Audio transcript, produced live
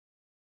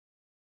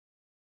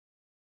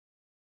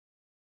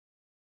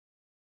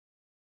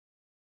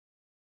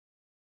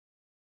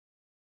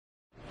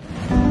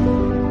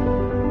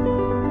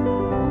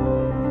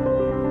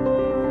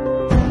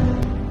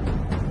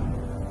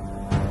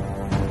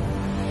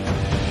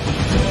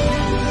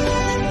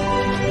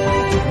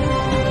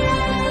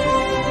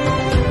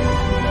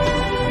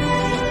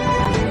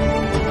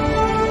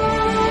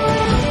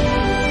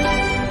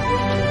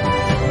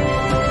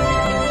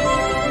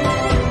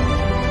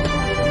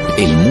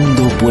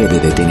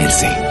puede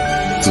detenerse.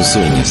 Tus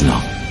sueños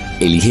no.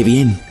 Elige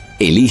bien.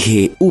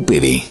 Elige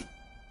UPB.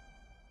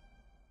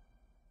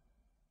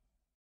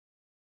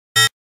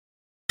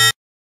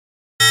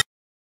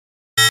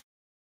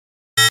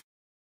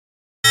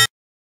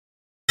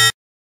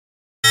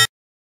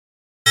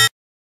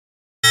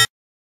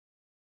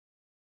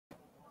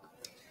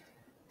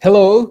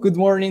 Hello, good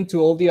morning to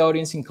all the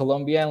audience in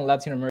Colombia and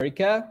Latin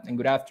America, and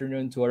good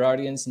afternoon to our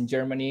audience in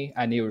Germany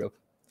and Europe.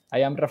 I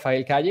am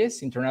Rafael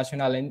Calles,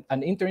 International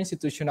and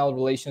Interinstitutional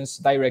Relations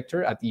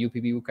Director at the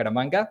UPB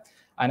Bucaramanga,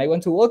 and I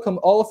want to welcome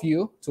all of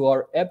you to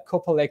our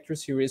HEPCOPA Lecture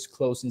Series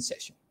closing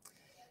session.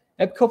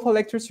 HEPCOPA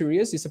Lecture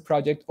Series is a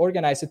project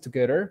organized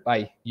together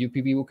by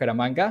UPB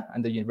Bucaramanga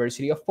and the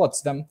University of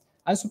Potsdam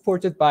and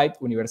supported by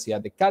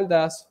Universidad de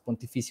Caldas,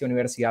 Pontificia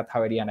Universidad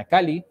Javeriana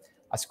Cali,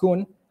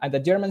 ASCUN, and the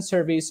German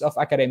Service of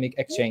Academic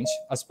Exchange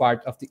as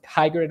part of the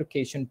Higher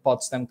Education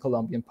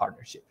Potsdam-Colombian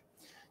Partnership.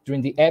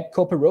 During the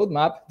HEPCOPA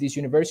roadmap, these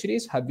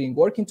universities have been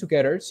working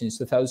together since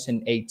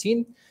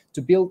 2018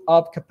 to build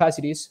up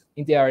capacities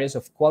in the areas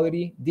of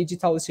quality,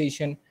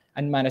 digitalization,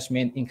 and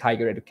management in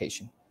higher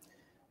education.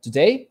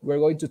 Today, we're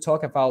going to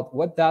talk about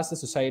what does the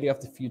society of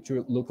the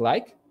future look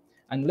like,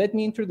 and let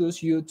me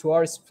introduce you to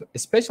our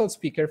special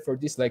speaker for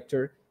this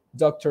lecture,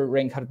 Dr.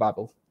 Reinhard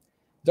Babel.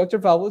 Dr.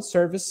 Babel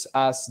serves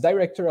as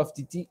director of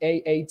the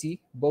DAAD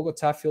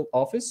Bogota Field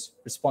Office,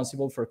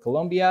 responsible for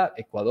Colombia,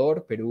 Ecuador,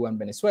 Peru, and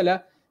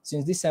Venezuela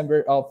since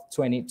December of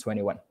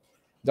 2021.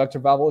 Dr.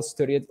 Babel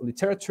studied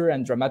literature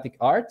and dramatic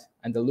art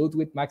at the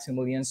Ludwig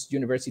Maximilians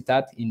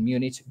Universität in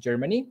Munich,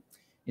 Germany.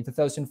 In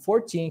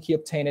 2014, he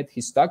obtained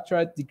his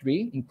doctorate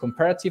degree in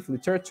comparative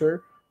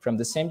literature from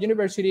the same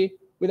university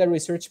with a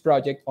research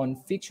project on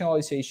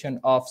fictionalization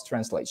of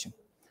translation.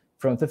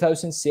 From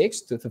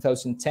 2006 to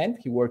 2010,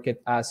 he worked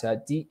as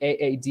a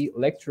DAAD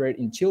lecturer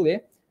in Chile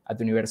at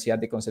the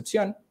Universidad de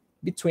Concepción.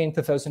 Between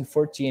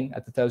 2014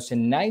 and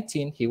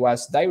 2019, he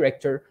was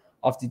director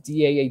of the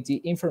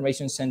DAAD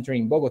Information Center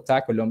in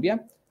Bogota, Colombia.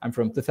 And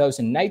from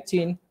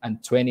 2019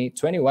 and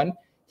 2021,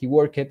 he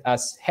worked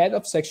as head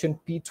of section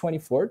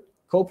P24,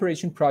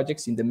 cooperation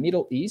projects in the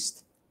Middle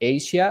East,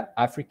 Asia,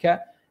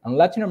 Africa, and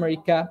Latin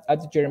America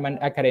at the German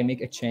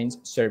Academic Exchange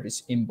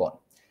Service in Bonn.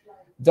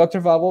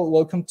 Dr. Babel,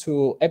 welcome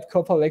to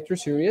HEPCOPA Lecture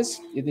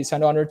Series. It is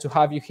an honor to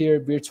have you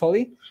here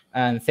virtually,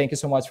 and thank you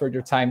so much for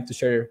your time to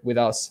share with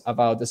us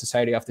about the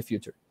society of the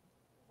future.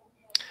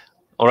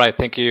 All right,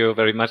 thank you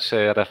very much,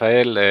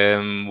 Rafael.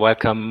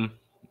 Welcome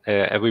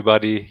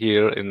everybody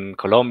here in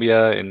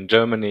Colombia, in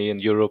Germany, in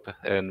Europe,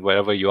 and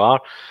wherever you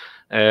are.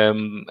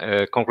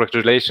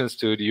 Congratulations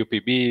to the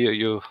UPB,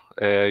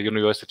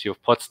 University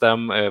of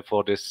Potsdam,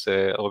 for this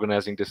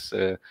organizing this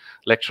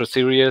lecture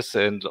series,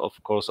 and of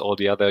course all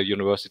the other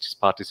universities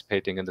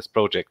participating in this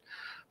project.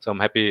 So I'm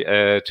happy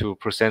to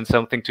present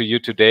something to you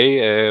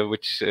today,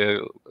 which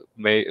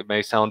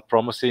may sound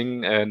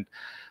promising and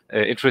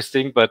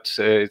interesting, but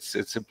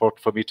it's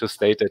important for me to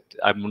state that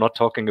I'm not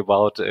talking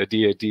about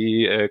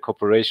DAD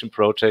cooperation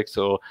projects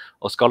or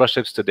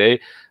scholarships today.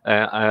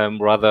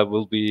 Rather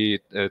will be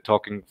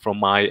talking from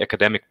my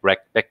academic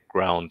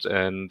background,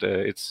 and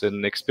it's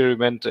an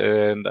experiment,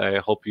 and I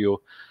hope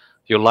you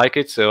like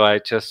it. So I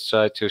just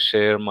try to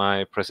share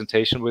my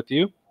presentation with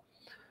you.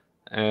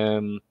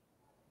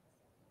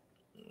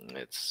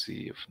 Let's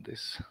see if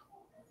this.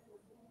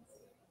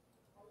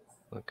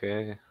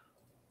 Okay.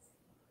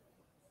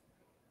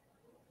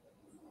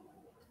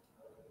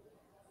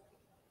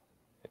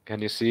 Can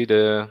you see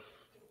the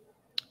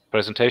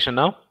presentation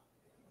now?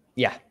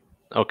 Yeah.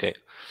 Okay.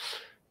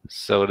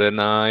 So then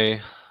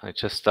I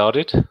just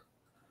started.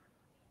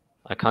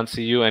 I can't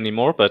see you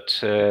anymore, but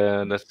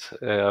that's,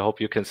 I hope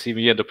you can see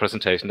me in the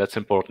presentation. That's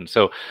important.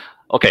 So,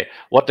 okay,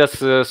 what does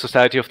the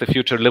society of the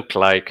future look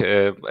like?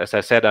 As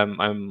I said,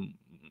 I'm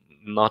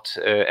not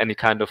any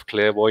kind of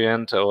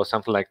clairvoyant or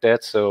something like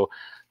that. So,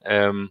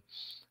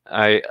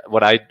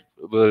 what I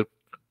will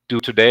do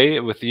today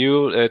with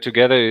you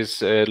together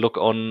is look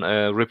on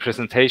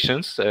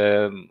representations.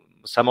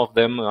 Some of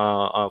them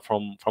are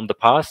from the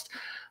past,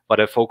 but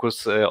I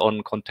focus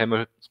on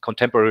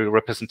contemporary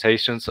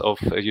representations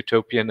of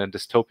utopian and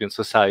dystopian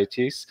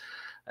societies,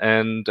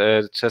 and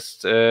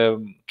just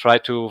try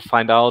to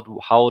find out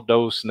how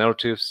those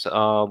narratives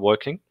are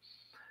working,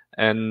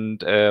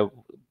 and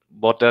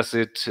what does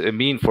it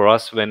mean for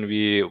us when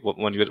we're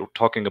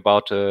talking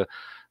about a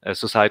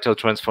societal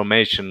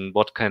transformation.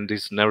 What can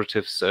these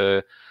narratives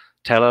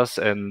tell us,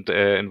 and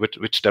in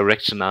which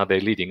direction are they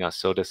leading us?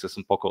 So this is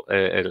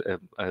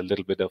a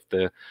little bit of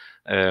the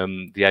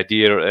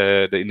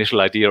idea, the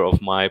initial idea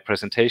of my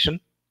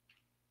presentation.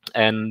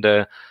 And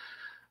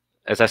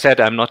as I said,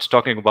 I'm not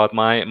talking about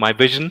my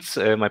visions,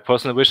 my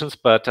personal visions,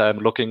 but I'm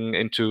looking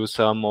into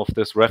some of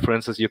these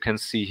references you can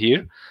see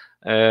here.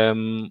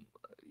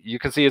 You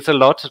can see it's a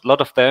lot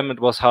of them. It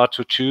was hard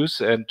to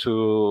choose and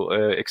to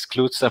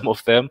exclude some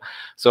of them.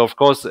 So of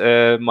course,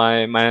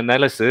 my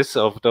analysis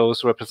of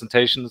those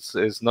representations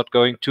is not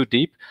going too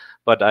deep,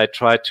 but I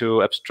try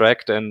to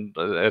abstract and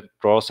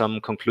draw some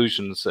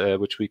conclusions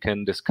which we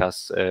can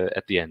discuss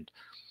at the end.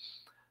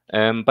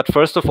 But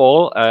first of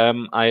all,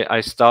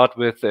 I start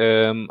with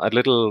a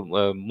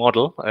little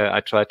model.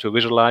 I try to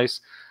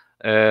visualize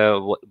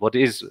what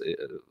is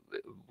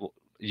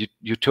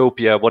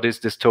utopia, what is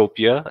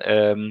dystopia,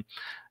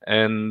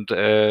 and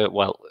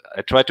well,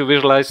 I try to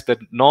visualize that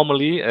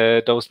normally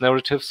those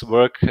narratives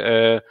work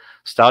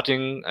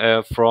starting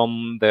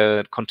from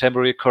the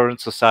contemporary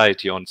current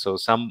society on. So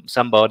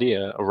somebody,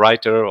 a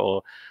writer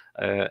or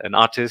an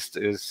artist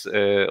is,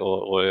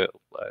 or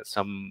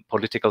some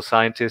political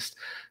scientist,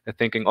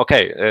 thinking,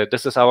 okay,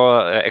 this is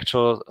our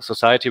actual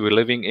society we're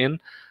living in,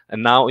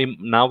 and now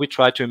we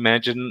try to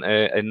imagine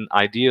an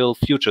ideal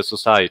future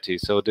society.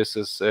 So this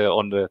is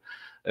on the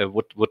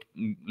would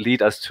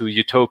lead us to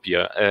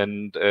utopia,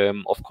 and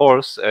of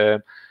course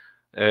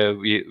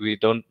we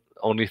don't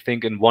only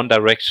think in one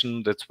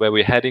direction. That's where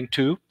we're heading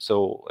to.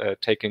 So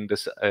taking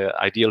this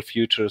ideal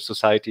future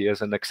society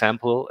as an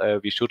example,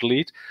 we should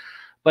lead.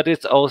 But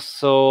it's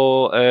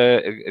also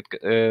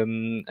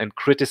and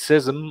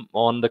criticism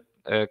on the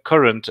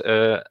current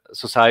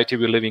society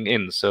we're living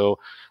in. So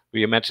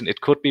we imagine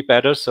it could be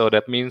better. So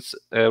that means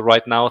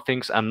right now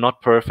things are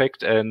not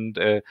perfect, and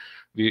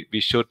we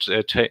should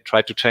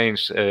try to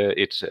change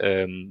it.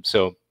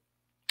 So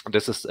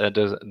this is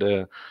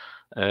the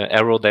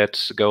arrow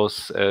that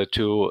goes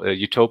to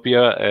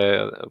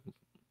utopia,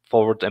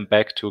 forward and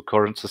back to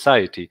current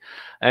society.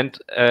 And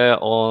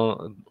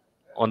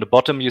on the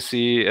bottom, you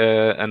see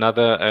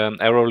another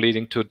arrow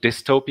leading to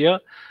dystopia.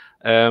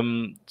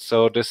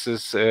 So this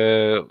is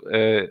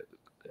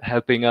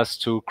helping us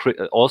to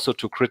also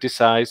to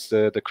criticize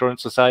the current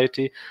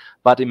society,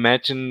 but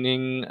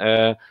imagining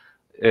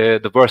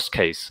the worst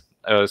case.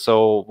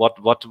 So what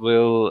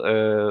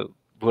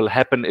will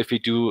happen if we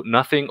do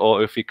nothing,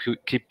 or if we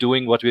keep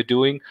doing what we're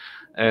doing,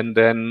 and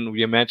then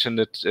we imagine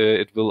that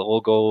it will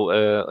all go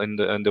in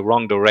the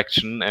wrong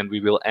direction, and we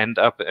will end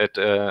up at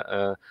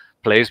a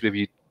place where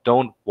we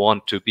don't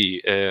want to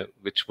be,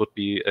 which would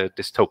be a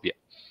dystopia.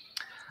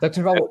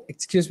 Dr. Raul,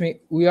 excuse me,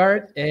 we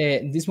are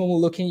in this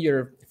moment looking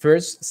your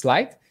first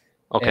slide.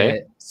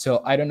 Okay.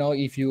 So I don't know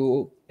if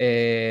you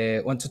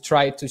want to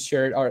try to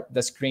share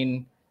the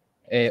screen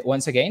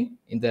once again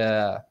in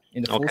the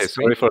full okay,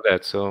 screen. Sorry for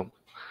that. So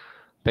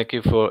thank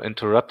you for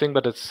interrupting,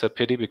 but it's a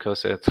pity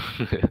because it's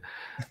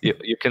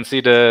you can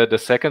see the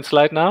second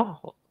slide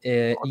now.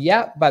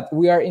 Yeah, but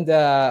we are in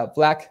the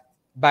black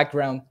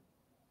background.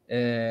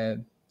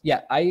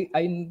 Yeah, I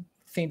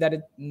think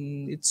that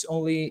it's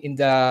only in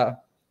the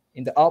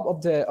up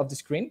of the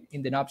screen,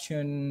 in the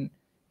option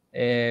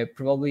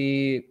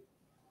probably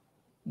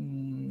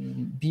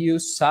view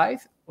side,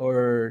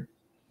 or.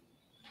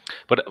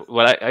 But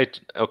well,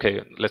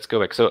 okay, let's go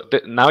back. So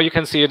now you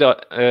can see it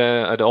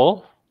at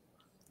all.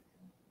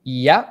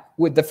 Yeah,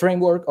 with the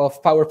framework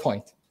of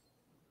PowerPoint.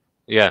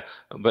 Yeah,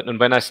 but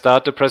when I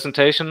start the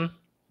presentation,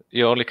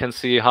 you only can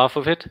see half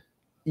of it.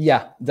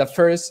 Yeah, the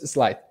first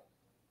slide.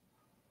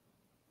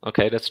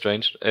 Okay, that's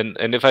strange.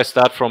 And if I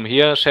start from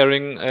here,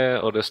 sharing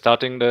or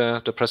starting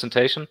the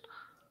presentation.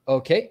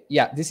 Okay,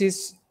 yeah, this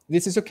is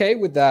okay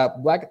with the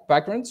black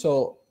background.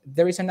 So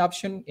there is an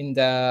option in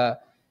the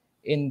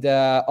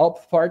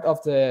up part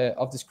of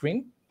the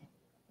screen,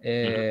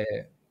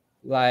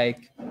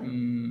 like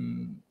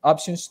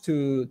options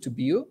to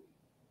view.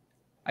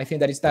 I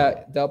think that is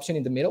the option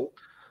in the middle.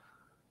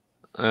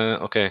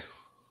 Okay.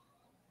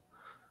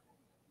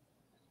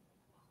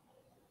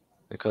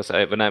 Because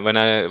when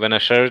I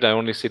share it, I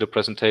only see the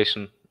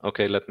presentation.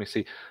 Okay, let me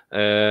see.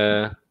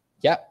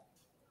 Yeah.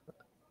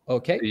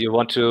 Okay. You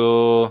want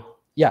to?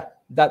 Yeah,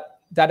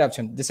 that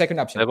option, the second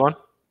option. That one.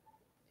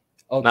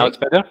 Okay. Now it's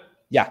better.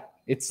 Yeah,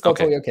 it's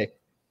totally okay.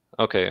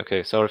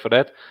 Okay. Sorry for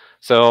that.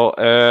 So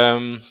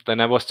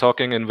then I was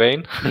talking in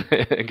vain,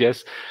 I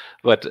guess.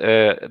 But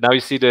now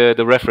you see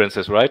the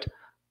references, right?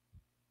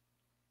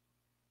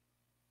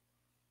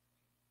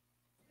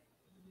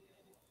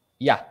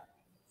 Yeah.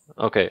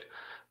 Okay.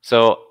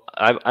 So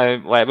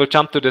I will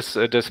jump to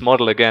this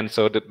model again.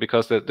 So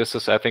because this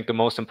is, I think, the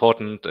most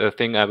important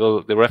thing.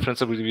 The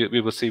references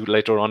we will see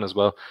later on as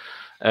well.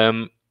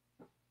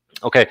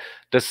 Okay,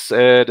 this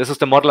is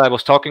the model I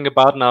was talking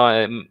about.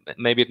 Now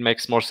maybe it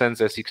makes more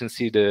sense as you can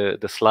see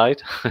the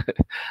slide.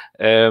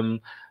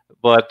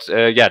 But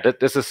yeah,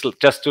 this is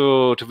just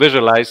to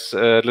visualize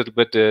a little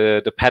bit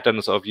the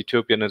patterns of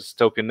utopian and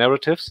dystopian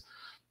narratives.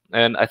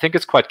 And I think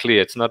it's quite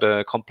clear. It's not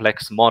a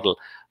complex model.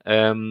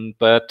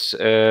 But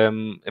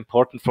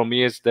important for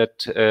me is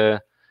that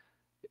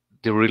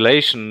the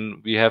relation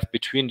we have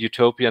between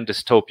utopia and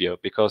dystopia,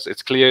 because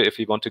it's clear if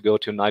we want to go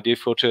to an ideal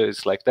future,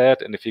 it's like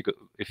that, and if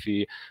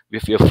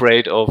we're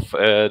afraid of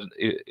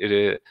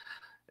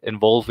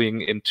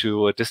evolving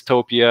into a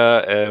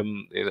dystopia,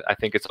 I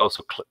think it's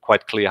also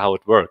quite clear how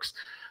it works.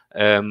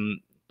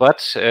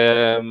 But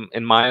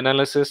in my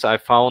analysis, I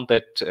found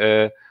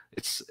that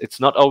it's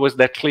not always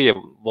that clear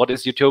what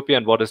is utopia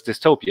and what is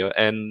dystopia.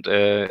 And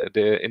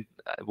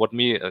what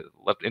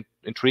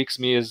intrigues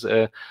me is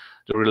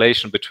the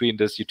relation between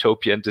this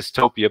utopia and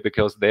dystopia,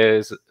 because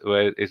there's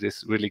where it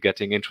is really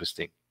getting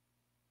interesting.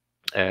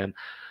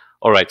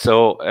 All right,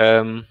 so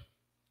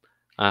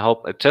I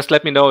hope. Just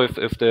let me know if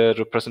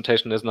the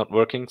presentation is not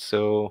working.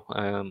 So,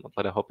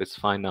 but I hope it's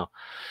fine now.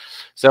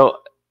 So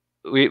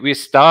we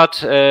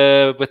start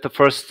with the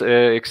first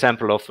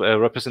example of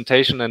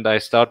representation, and I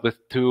start with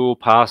two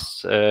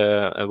past,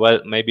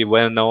 maybe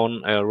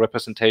well-known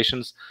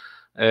representations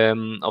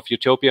of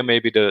utopia.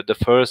 Maybe the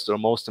first or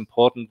most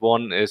important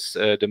one is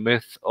the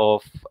myth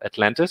of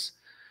Atlantis.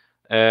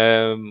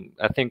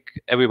 I think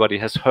everybody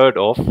has heard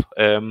of.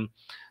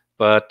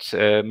 But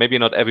maybe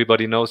not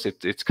everybody knows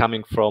it. It's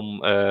coming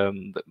from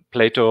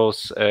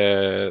Plato's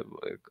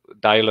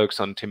dialogues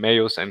on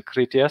Timaeus and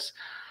Critias.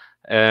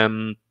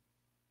 And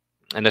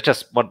I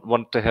just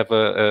want to have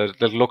a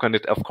little look on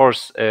it. Of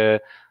course,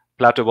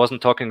 Plato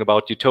wasn't talking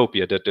about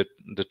utopia.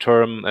 The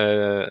term,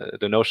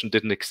 the notion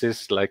didn't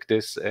exist like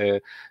this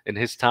in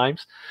his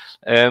times.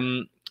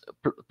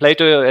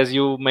 Plato, as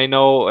you may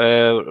know,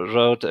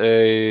 wrote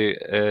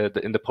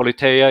in the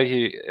Politeia.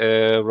 He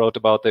wrote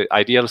about the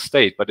ideal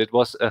state, but it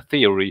was a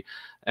theory,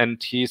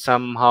 and he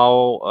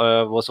somehow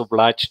was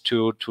obliged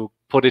to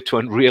put it to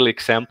a real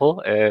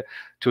example,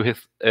 to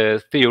his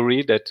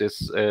theory, that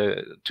is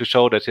to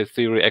show that his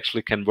theory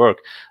actually can work.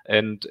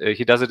 And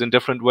he does it in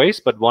different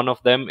ways, but one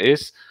of them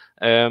is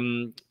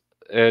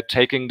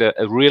taking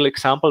a real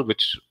example,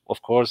 which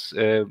of course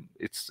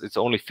it's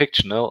only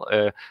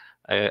fictional.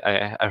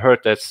 I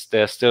heard that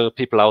there are still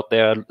people out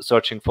there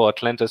searching for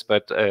Atlantis,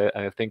 but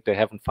I think they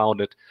haven't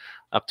found it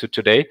up to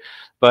today.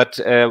 But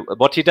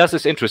what he does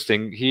is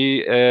interesting.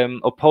 He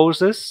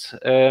opposes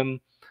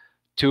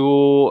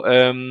two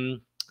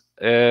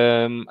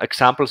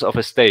examples of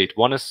a state.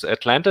 One is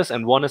Atlantis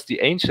and one is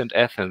the ancient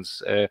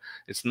Athens.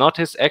 It's not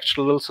his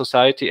actual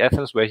society,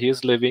 Athens, where he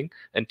is living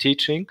and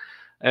teaching,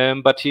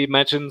 but he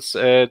imagines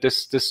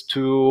this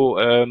two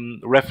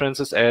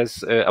references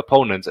as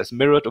opponents, as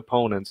mirrored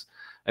opponents.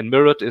 And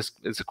mirrored is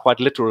a quite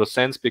literal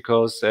sense,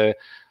 because the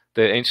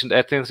ancient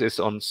Athens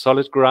is on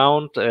solid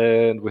ground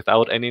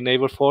without any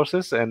naval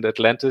forces, and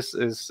Atlantis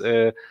is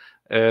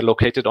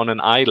located on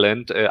an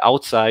island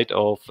outside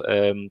of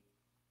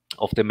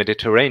the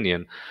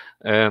Mediterranean.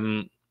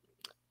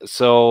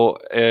 So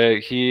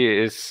he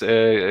is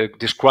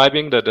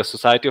describing the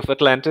society of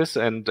Atlantis,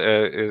 and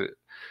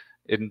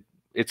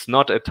it's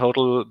not a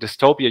total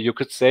dystopia, you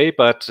could say,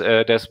 but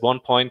there's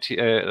one point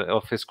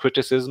of his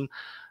criticism,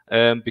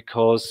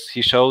 because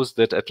he shows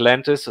that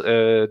Atlantis,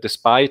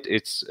 despite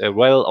its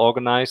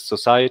well-organized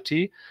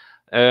society,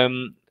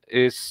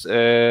 is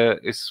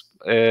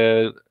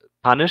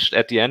punished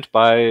at the end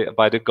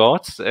by the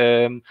gods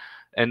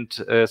and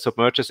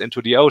submerges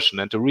into the ocean.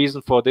 And the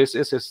reason for this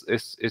is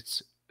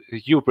its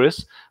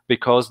hubris,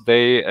 because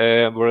they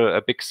were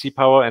a big sea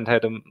power and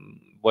had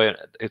where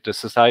the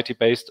society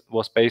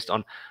was based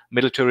on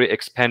military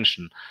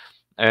expansion.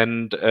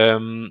 And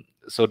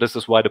so this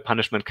is why the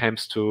punishment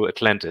comes to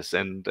Atlantis,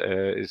 and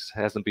it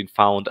hasn't been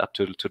found up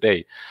to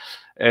today.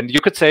 And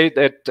you could say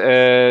that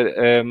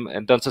the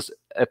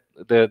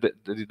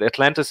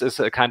Atlantis is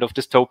a kind of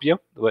dystopia,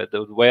 where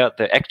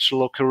the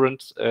actual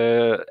current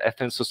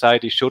Athens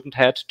society shouldn't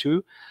head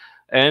to,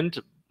 and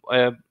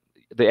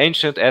the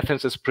ancient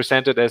Athens is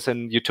presented as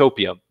an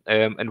utopia.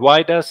 And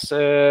why does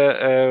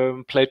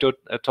Plato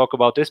talk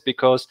about this?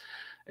 Because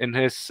in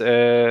his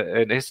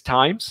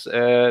times,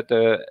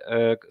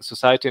 the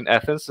society in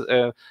Athens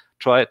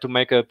tried to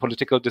make a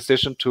political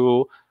decision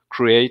to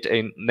create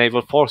a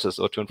naval forces,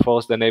 or to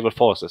enforce the naval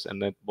forces,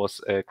 and that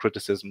was a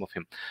criticism of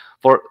him.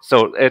 I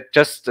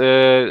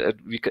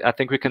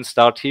think we can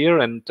start here,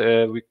 and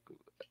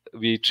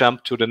we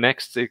jump to the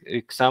next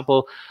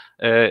example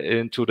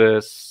into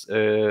the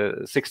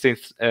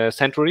 16th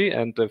century,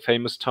 and the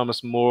famous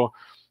Thomas More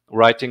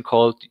writing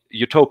called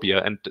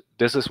Utopia, and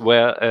this is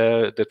where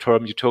the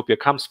term utopia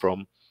comes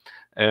from,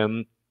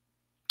 and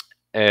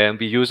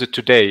we use it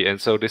today. And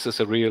so this is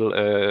a real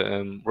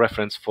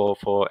reference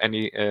for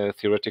any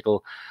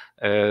theoretical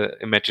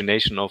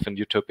imagination of an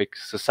utopic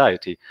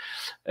society.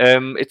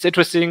 It's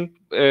interesting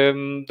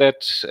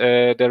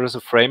that there is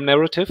a frame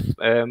narrative,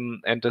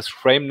 and this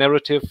frame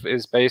narrative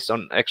is based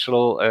on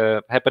actual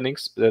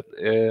happenings,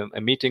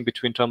 a meeting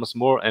between Thomas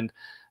More and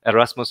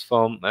Erasmus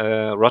from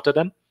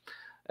Rotterdam.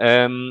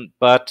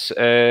 But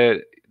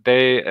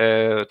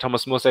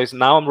Thomas More says,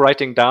 now I'm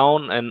writing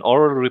down an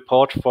oral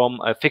report from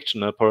a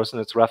fictional person.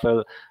 It's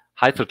Raphael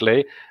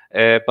Heitherley,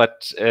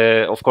 but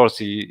of course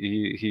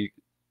he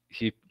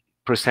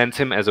presents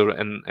him as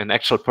an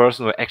actual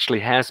person who actually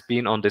has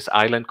been on this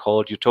island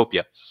called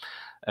Utopia.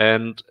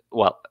 And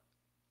well,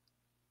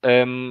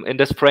 in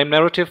this frame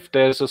narrative,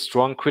 there's a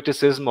strong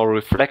criticism or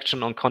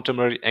reflection on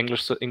contemporary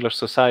English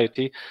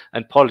society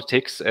and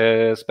politics.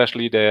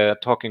 Especially they're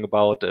talking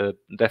about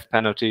death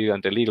penalty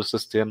and the legal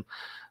system,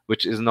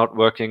 which is not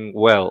working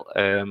well.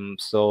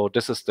 So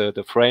this is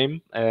the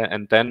frame,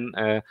 and then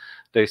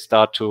they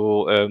start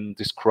to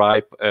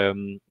describe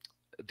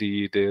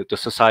the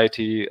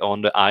society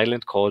on the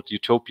island called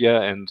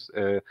Utopia, and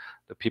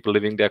the people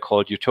living there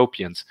called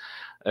utopians.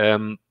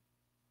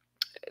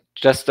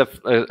 Just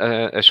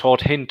a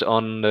short hint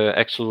on the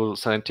actual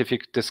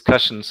scientific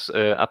discussions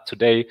up to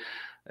date.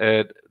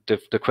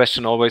 the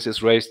question always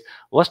is raised: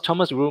 was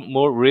Thomas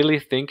More really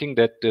thinking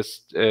that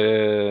this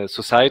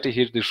society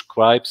he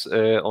describes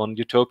on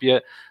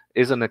Utopia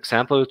is an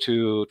example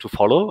to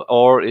follow,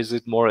 or is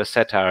it more a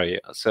satire?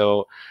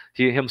 So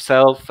he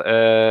himself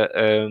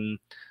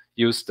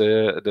used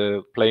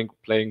the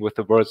playing with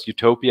the words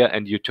utopia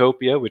and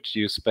utopia, which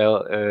you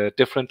spell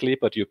differently,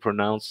 but you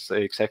pronounce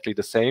exactly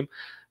the same.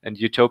 And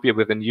utopia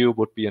with an U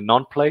would be a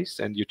non-place,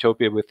 and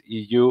utopia with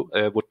EU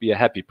would be a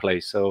happy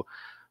place. So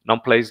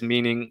non-place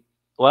meaning,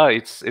 well,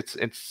 it's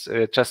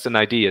just an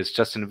idea, it's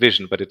just a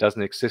vision, but it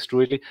doesn't exist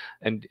really.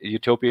 And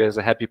utopia as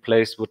a happy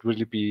place would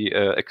really be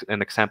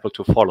an example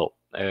to follow.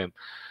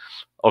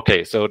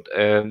 Okay, so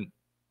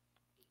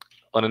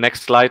on the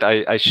next slide,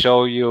 I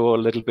show you a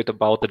little bit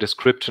about the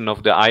description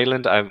of the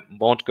island. I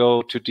won't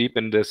go too deep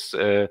in this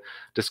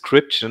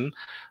description,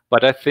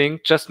 but I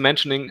think just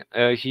mentioning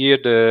here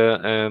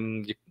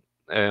the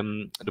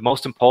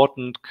most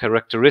important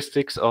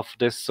characteristics of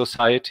this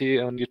society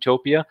on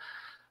Utopia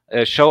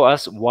show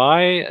us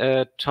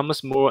why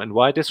Thomas More and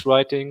why this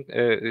writing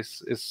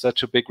is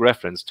such a big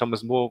reference.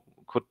 Thomas More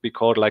could be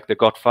called like the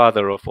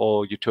godfather of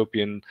all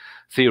utopian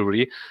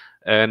theory.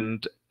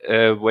 And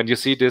when you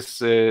see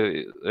this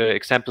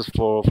examples,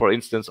 for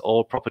instance,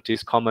 all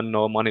properties, common,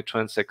 no money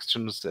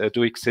transactions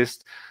do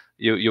exist,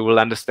 you will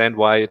understand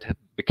why it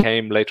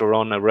became later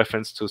on a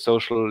reference to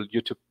social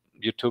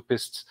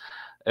utopists,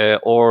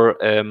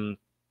 and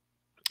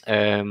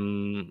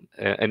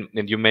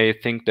you may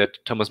think that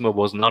Thomas More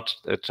was not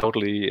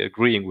totally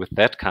agreeing with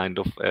that kind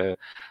of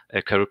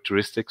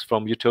characteristics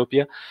from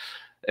Utopia.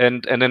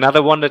 And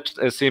another one that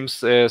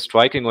seems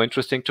striking or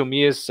interesting to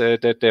me is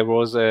that there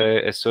was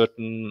a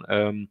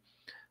certain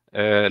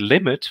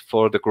limit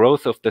for the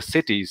growth of the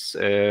cities.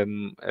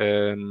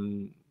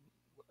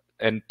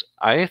 And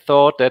I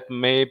thought that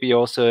may be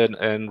also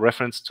in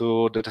reference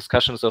to the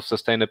discussions of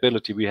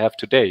sustainability we have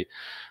today.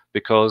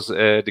 Because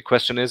the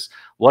question is,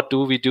 what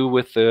do we do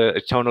with the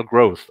eternal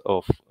growth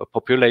of a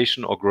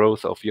population or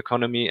growth of the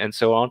economy and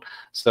so on?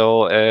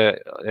 So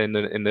in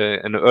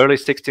the early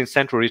 16th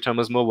century,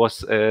 Thomas More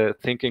was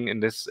thinking in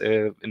this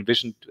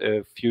envisioned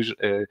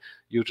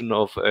fusion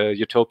of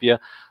utopia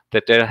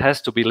that there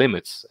has to be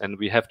limits and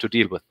we have to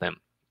deal with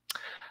them.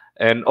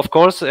 And of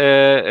course,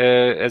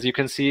 as you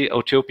can see,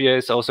 Utopia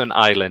is also an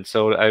island.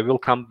 So I will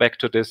come back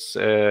to this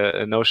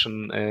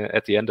notion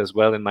at the end as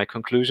well in my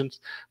conclusions.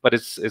 But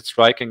it's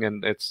striking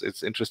and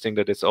it's interesting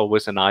that it's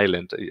always an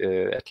island,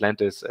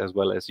 Atlantis as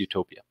well as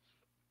Utopia.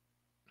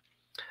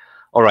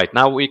 All right,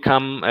 now we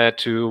come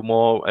to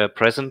more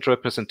present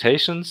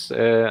representations.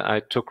 I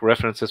took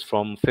references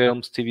from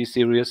films, TV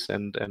series,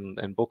 and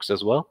books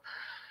as well.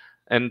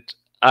 And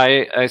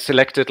I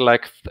selected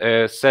like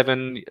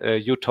 7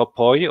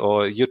 utopoi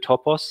or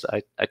utopos.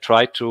 I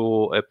tried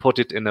to put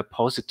it in a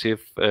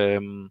positive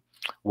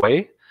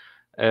way.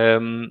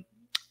 And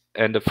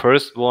the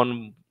first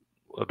one,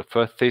 or the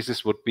first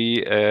thesis would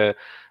be a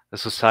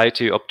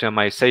society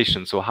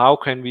optimization. So how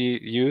can we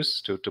use,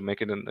 to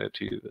make it,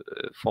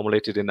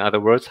 formulate it in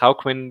other words, how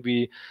can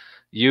we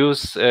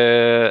use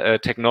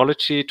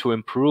technology to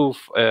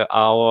improve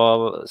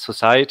our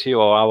society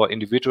or our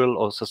individual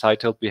or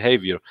societal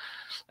behavior?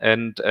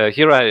 And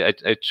here I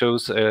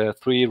chose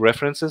 3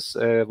 references.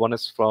 One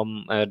is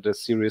from the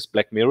series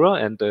Black Mirror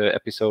and the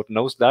episode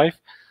Nosedive.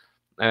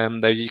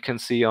 There you can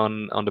see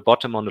on the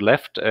bottom on the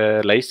left,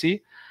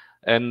 Lacey.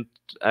 And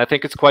I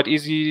think it's quite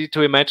easy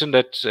to imagine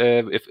that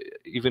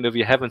even if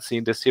you haven't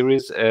seen the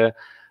series,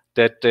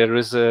 that there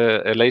is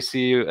a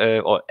Lacey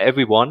or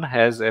everyone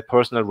has a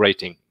personal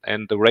rating.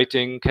 And the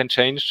rating can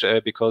change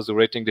because the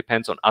rating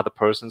depends on other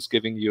persons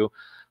giving you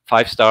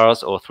 5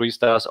 stars or 3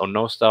 stars or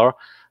no star,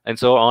 and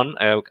so on.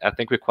 I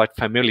think we're quite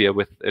familiar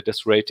with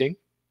this rating.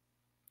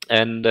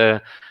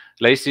 And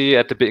Lacey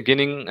at the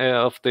beginning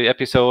of the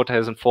episode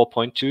has a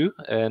 4.2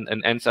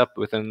 and ends up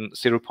with a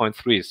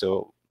 0.3.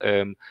 So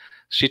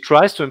she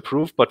tries to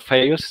improve but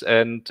fails,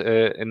 and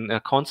in a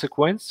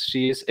consequence,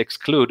 she is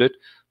excluded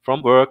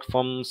from work,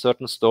 from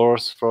certain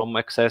stores, from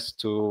access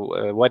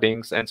to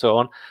weddings, and so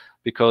on,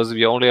 because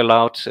we're only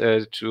allowed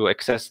to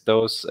access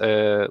those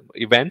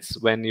events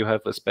when you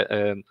have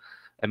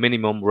a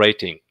minimum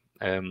rating.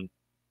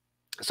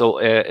 So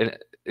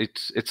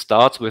it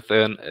starts with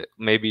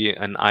maybe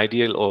an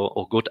ideal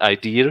or good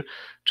idea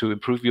to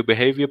improve your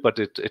behavior, but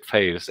it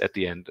fails at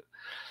the end.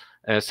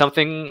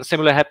 Something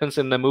similar happens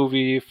in a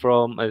movie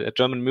from a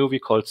German movie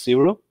called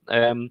Zero.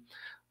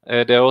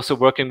 They're also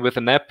working with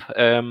an app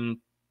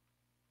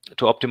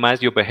to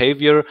optimize your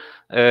behavior,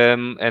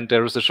 and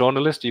there is a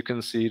journalist, you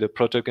can see the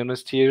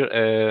protagonist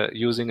here,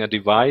 using a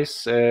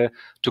device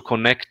to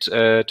connect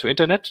to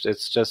internet.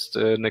 It's just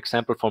an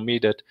example for me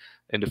that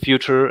in the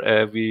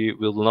future we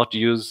will not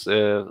use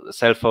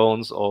cell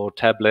phones or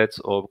tablets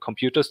or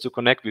computers to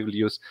connect. We will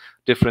use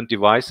different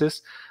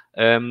devices.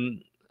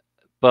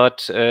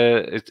 But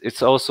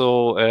it's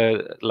also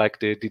like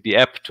the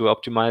app to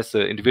optimize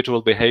the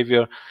individual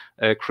behavior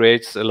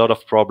creates a lot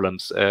of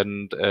problems,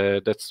 and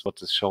that's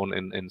what is shown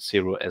in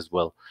Zero as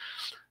well.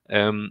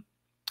 And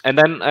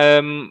then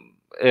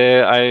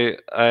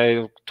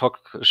I talk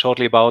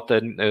shortly about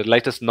the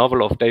latest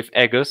novel of Dave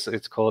Eggers.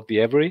 It's called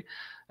The Every,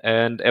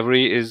 and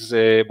Every is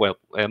a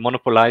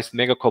monopolized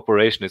mega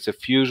corporation. It's a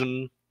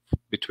fusion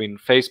between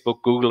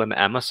Facebook, Google, and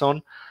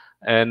Amazon,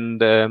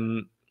 and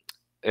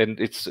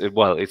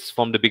it's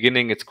from the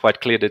beginning. It's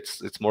quite clear that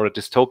it's more a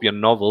dystopian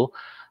novel.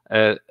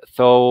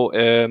 Though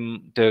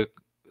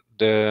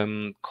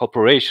the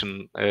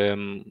corporation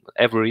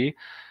Every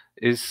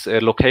is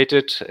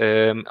located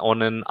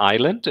on an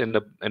island in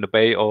the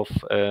Bay of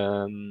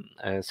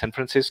San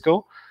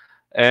Francisco,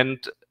 and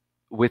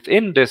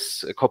within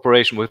this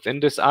corporation,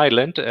 within this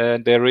island,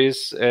 there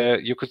is,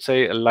 you could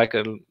say, like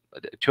a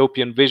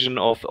utopian vision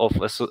of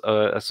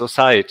a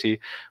society,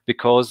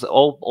 because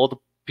all the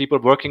people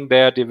working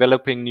there,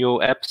 developing new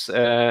apps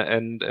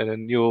and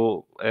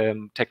new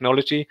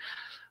technology,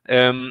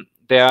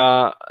 they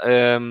are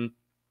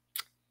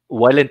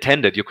well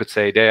intended, you could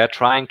say. They are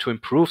trying to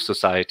improve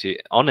society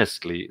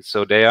honestly,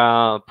 so they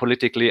are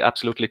politically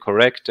absolutely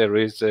correct. There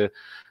is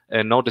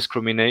no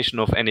discrimination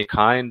of any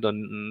kind,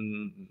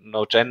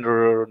 no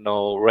gender,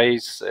 no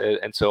race,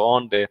 and so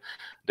on.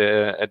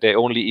 They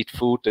only eat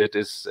food that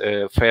is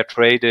fair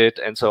traded,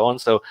 and so on.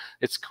 So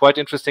it's quite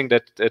interesting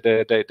that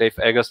Dave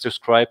Eggers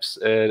describes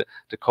the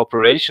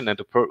corporation and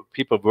the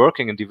people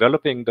working and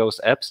developing those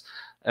apps,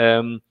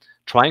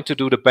 trying to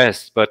do the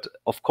best, but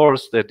of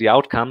course the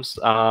outcomes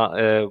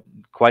are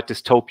quite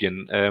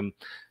dystopian.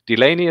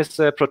 Delaney is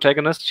the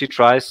protagonist. She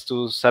tries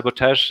to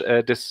sabotage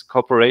this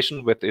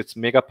corporation with its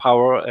mega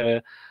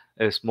power,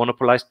 its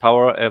monopolized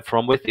power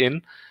from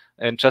within.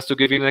 And just to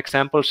give you an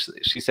example,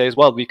 she says,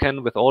 well, we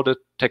can, with all the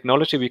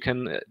technology, we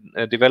can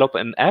develop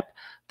an app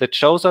that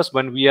shows us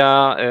when we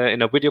are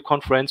in a video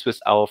conference with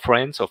our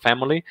friends or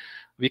family,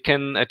 we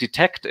can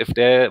detect if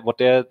what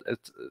they're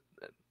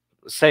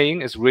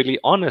saying is really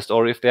honest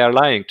or if they are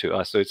lying to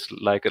us. So it's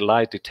like a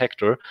lie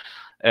detector,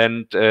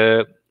 and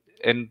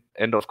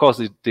of course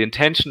the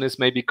intention is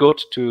maybe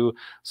good,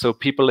 so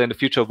people in the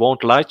future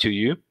won't lie to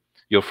you,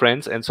 your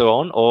friends, and so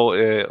on, or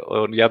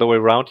the other way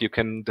around, you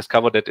can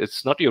discover that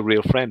it's not your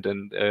real friend,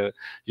 and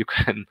you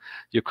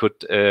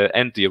could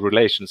end the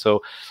relation.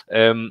 So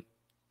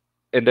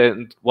and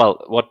then,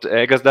 well, what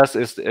Eggers does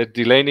is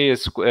Delaney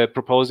is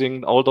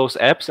proposing all those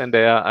apps, and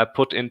they are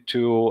put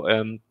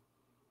into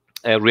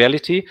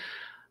reality,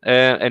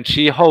 and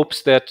she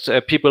hopes that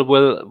people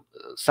will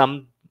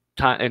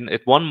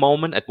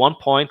at one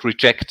point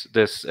reject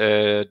this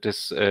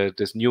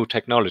new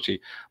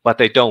technology, but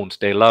they don't.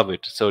 They love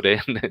it, so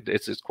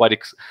it's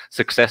quite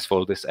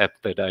successful, this app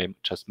that I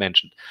just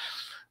mentioned.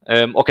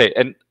 Okay,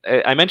 and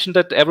I mentioned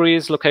that Every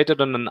is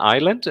located on an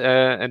island,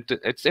 and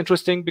it's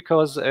interesting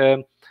because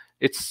there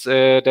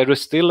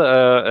is still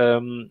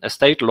a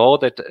state law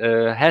that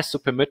has to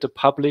permit the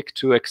public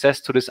to access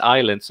to this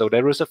island. So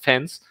there is a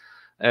fence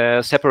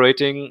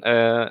separating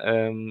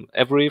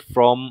Every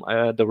from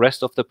the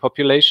rest of the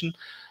population.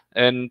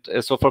 And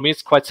so for me,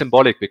 it's quite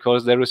symbolic,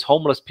 because there is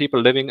homeless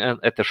people living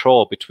at the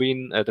shore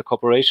between the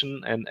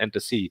corporation and the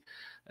sea.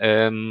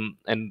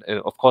 And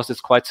of course,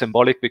 it's quite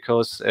symbolic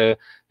because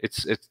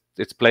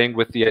it's playing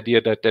with the idea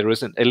that there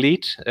is an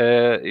elite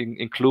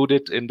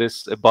included in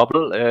this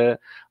bubble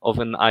of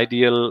an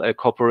ideal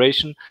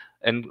corporation,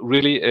 and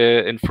really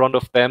in front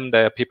of them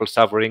there are people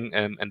suffering,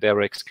 and they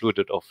are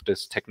excluded of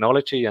this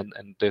technology and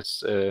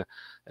this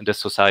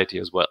society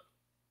as well.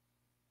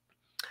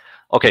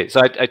 Okay,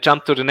 so I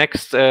jump to the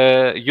next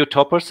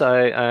utopias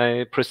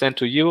I present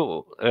to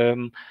you.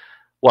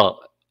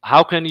 Well,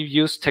 how can you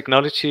use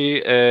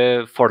technology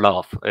for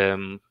love,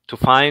 to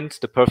find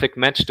the perfect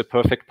match, the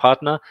perfect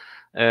partner?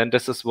 And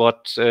this is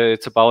what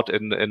it's about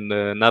in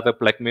another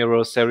Black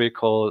Mirror series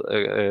called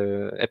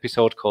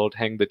episode called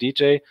Hang the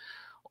DJ,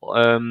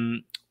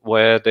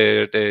 where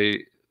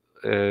they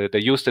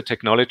use the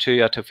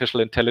technology,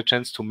 artificial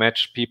intelligence, to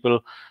match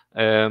people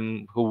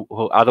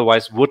who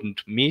otherwise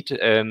wouldn't meet,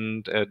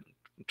 and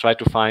try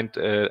to find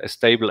a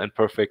stable and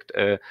perfect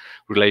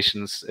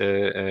relations,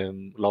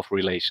 love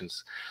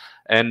relations.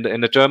 And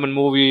in the German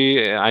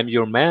movie I'm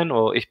Your Man,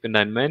 or Ich bin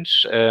dein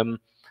Mensch,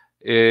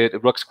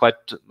 it works quite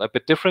a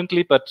bit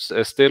differently, but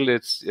still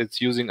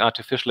it's using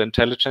artificial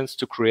intelligence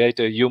to create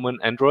a human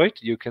android.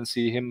 You can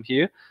see him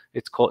here.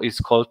 It's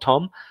called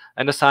Tom,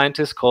 and a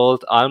scientist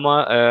called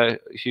Alma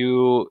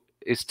who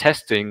is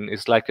testing,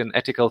 is like an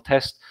ethical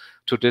test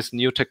to this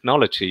new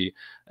technology.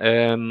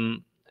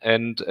 And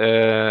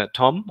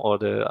Tom, or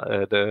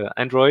the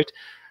android,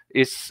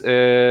 is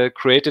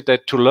created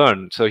that to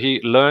learn. So he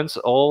learns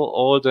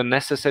all the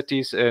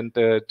necessities and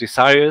the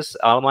desires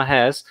Alma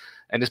has,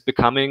 and is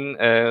becoming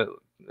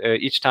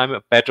each time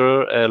a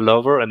better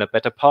lover and a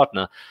better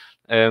partner.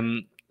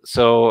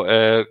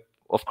 So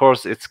of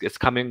course it's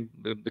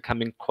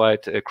becoming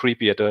quite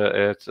creepy at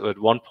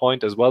one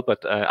point as well.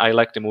 But I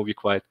like the movie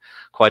quite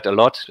a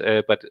lot.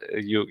 But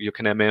you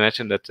can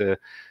imagine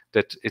that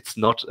it's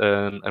not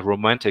a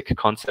romantic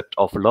concept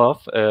of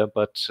love,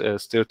 but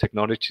still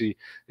technology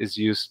is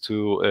used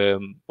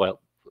to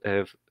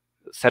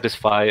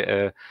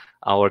satisfy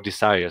our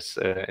desires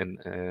in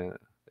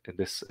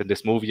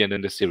this movie and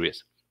in this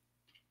series.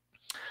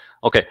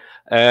 Okay.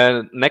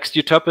 Next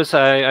utopus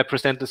I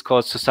present is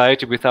called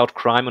Society Without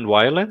Crime and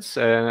Violence,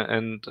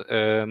 and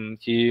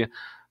he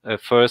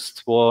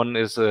first one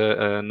is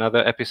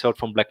another episode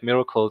from Black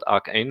Mirror called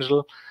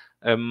Archangel.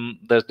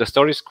 The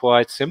story is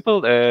quite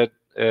simple.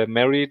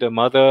 Mary, the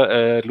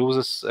mother,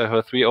 loses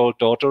her 3-year-old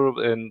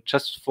daughter in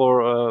just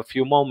for a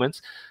few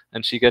moments,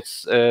 and she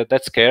gets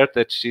that scared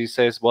that she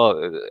says,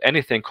 well,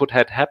 anything could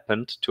have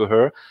happened to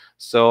her.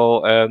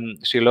 So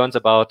she learns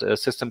about a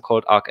system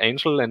called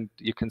Archangel, and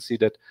you can see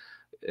that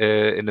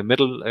in the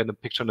middle, in the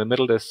picture in the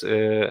middle, this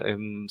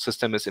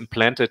system is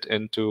implanted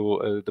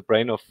into the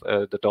brain of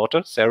the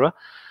daughter, Sarah.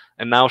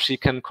 And now she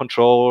can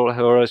control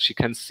her, she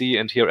can see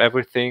and hear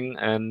everything,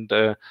 and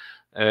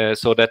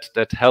so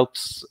that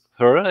helps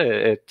her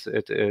at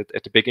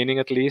the beginning,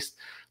 at least,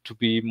 to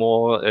be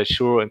more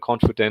sure and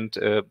confident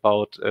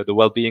about the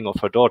well-being of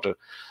her daughter.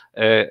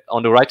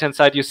 On the right-hand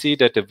side, you see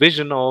that the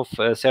vision of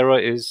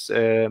Sarah is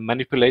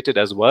manipulated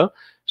as well.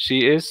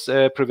 She is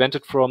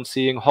prevented from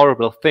seeing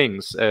horrible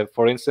things.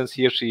 For instance,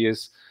 here she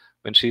is,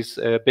 when she's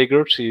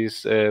bigger,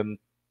 she's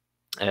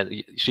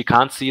she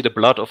can't see the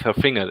blood of her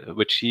finger,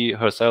 which she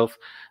herself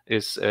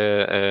is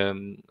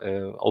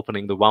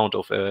opening the wound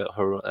of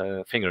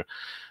her finger.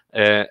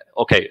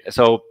 Okay,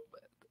 so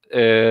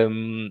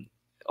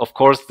of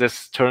course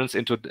this turns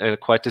into a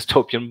quite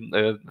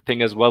dystopian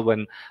thing as well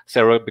when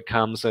Sarah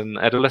becomes an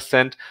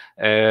adolescent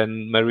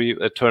and Mary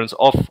turns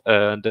off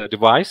the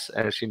device.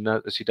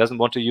 She doesn't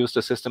want to use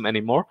the system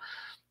anymore.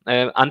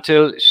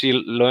 Until she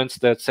learns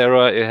that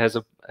Sarah has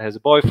a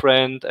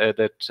boyfriend,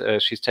 that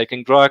she's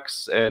taking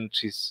drugs, and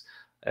she's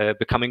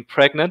becoming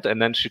pregnant, and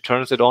then she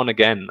turns it on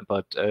again.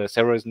 But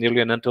Sarah is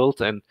nearly an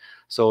adult, and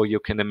so you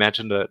can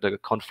imagine the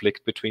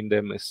conflict between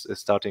them is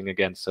starting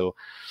again. So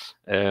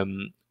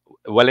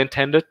well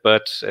intended,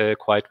 but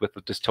quite with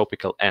a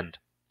dystopical end.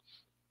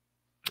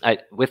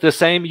 With the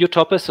same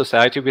utopia,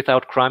 Society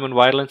Without Crime and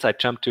Violence, I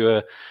jumped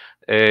to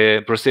a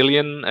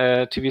Brazilian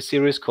TV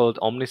series called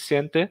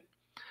Omnisciente.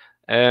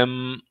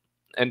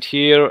 And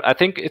here, I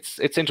think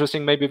it's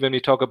interesting maybe when we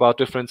talk about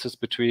differences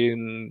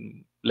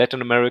between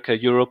Latin America,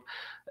 Europe,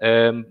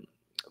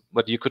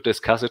 but you could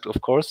discuss it,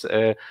 of course.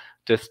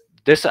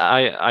 This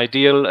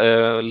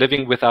ideal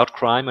living without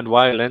crime and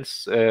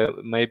violence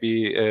may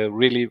be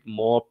really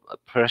more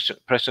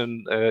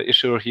present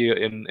issue here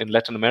in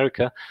Latin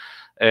America.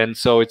 And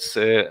so it's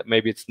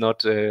maybe it's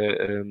not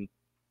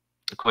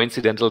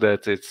coincidental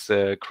that it's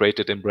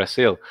created in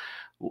Brazil.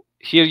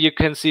 Here you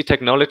can see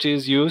technology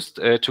is used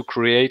to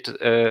create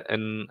a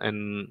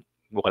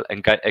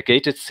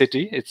gated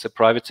city. It's a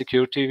private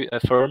security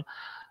firm.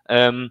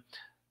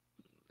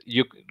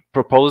 You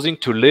proposing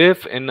to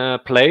live in a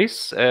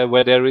place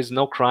where there is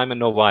no crime and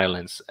no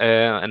violence.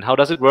 And how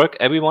does it work?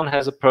 Everyone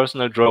has a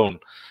personal drone,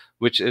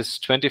 which is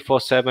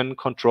 24/7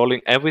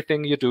 controlling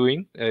everything you're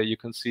doing. You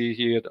can see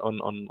here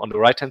on the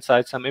right-hand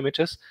side some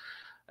images.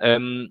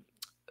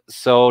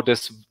 So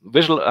this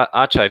visual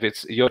archive,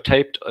 you're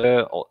taped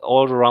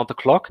all around the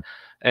clock,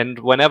 and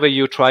whenever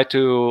you try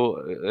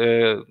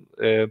to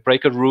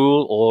break a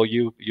rule, or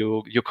you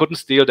couldn't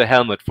steal the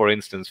helmet, for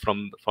instance,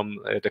 from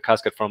the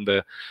casket from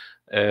the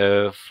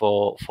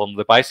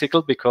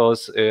bicycle,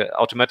 because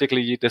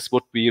automatically this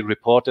would be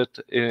reported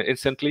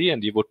instantly,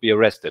 and you would be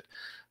arrested.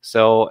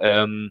 So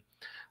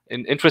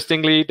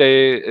interestingly,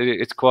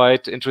 it's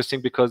quite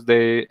interesting because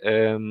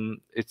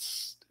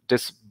it's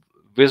this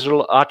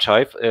visual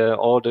archive,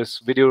 all this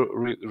video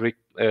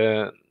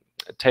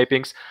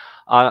tapings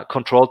are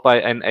controlled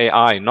by an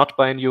AI, not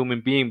by a human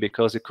being,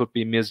 because it could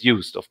be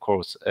misused, of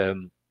course,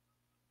 and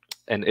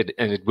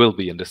it will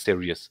be in the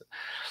series.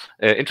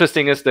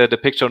 Interesting is the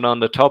picture on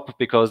the top,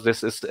 because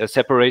this is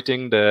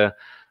separating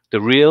the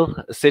real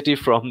city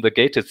from the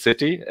gated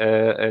city,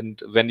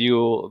 and when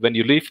you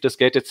leave this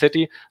gated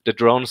city, the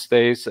drone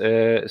stays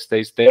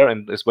there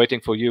and is waiting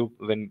for you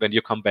when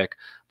you come back.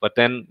 But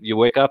then you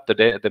wake up,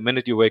 the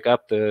minute you wake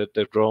up,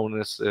 the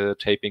drone is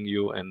taping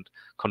you and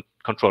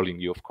controlling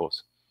you, of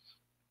course.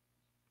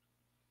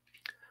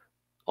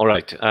 All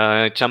right,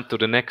 I jump to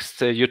the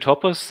next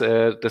utopus.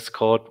 This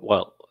called,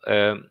 well,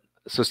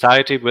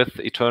 Society with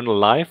Eternal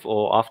Life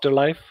or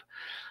Afterlife.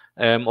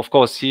 Of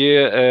course,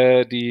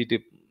 here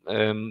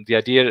the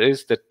idea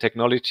is that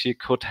technology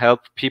could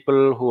help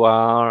people who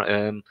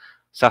are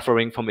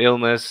suffering from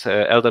illness,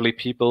 elderly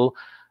people,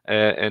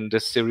 and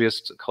this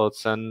series called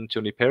San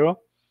Junipero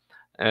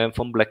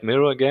from Black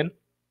Mirror again.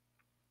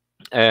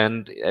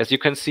 And as you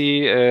can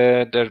see,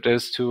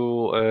 there's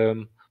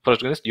two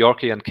protagonists,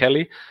 Yorkie and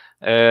Kelly.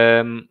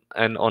 And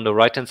on the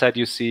right-hand side,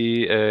 you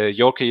see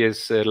Yorkie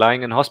is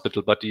lying in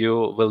hospital, but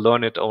you will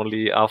learn it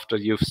only after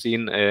you've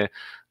seen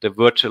the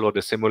virtual or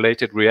the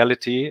simulated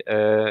reality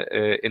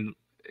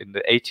in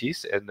the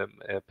 80s, and the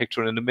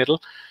picture in the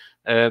middle,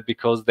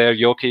 because there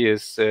Yorkie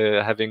is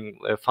having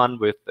fun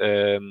with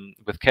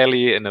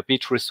Kelly in a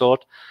beach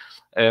resort.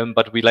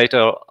 But we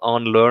later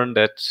on learn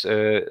that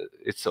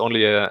it's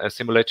only a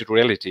simulated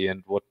reality,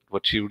 and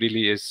what she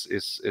really is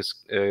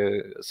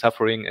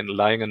suffering and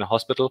lying in a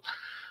hospital.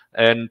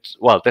 And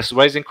well, this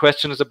raising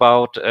questions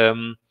about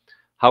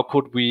how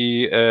could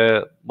we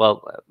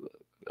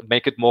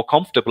make it more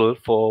comfortable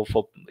for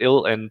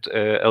ill and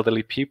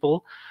elderly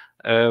people,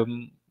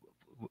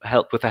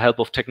 with the help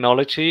of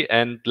technology.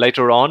 And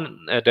later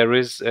on,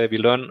 we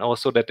learn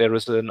also that there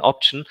is an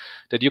option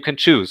that you can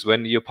choose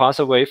when you pass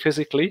away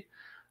physically.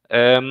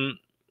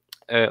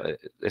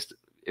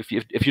 If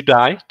you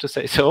die, to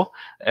say so,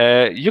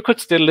 you could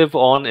still live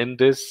on in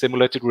this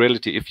simulated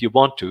reality if you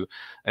want to.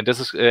 And this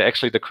is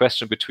actually the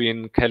question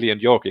between Kelly and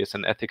Yorgi. It's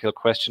an ethical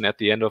question at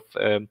the end of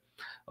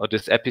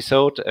this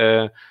episode,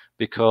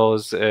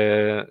 because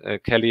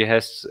Kelly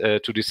has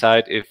to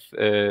decide if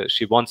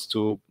she wants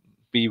to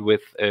be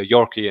with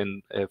Yorgi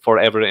and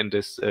forever in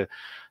this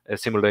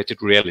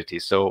simulated reality.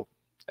 So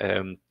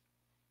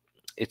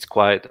it's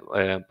quite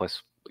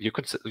you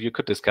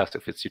could discuss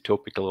if it's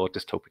utopical or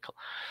dystopical.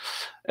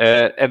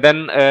 And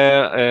then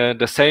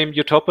the same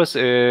utopias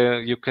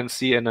you can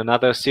see in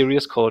another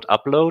series called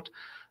Upload.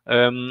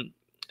 I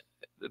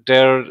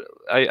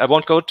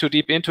won't go too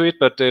deep into it,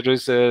 but there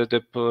is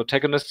the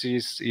protagonist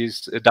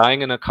is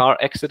dying in a car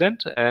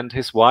accident, and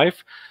his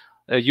wife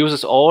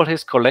uses all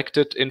his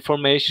collected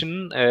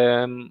information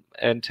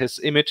and his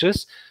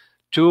images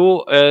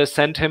to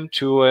send him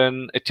to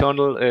an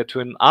eternal, to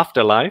an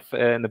afterlife,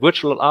 in a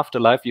virtual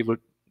afterlife.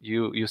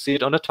 You see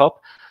it on the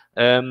top,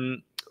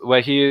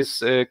 where he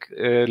is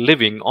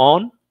living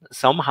on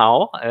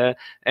somehow,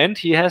 and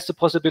he has the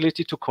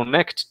possibility to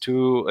connect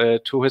to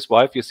his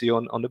wife. You see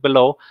on the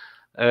below,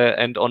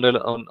 and on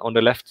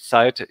the left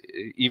side,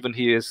 even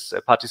he is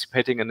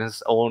participating in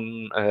his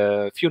own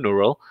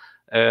funeral,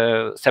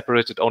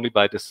 separated only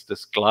by this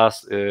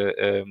glass,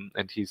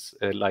 and he's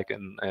like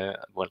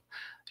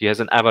he has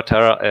an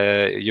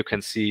avatar you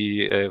can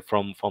see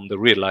from the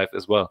real life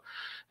as well,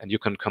 and you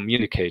can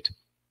communicate.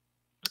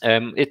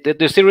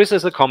 The series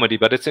is a comedy,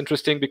 but it's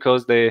interesting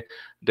because they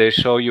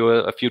show you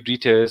a few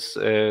details,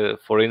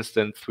 for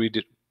instance,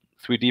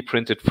 3D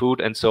printed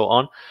food and so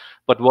on.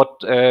 But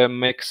what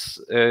makes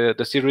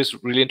the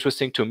series really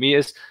interesting to me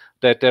is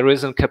that there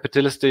is a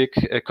capitalistic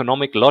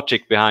economic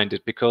logic behind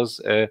it,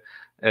 because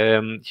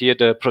here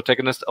the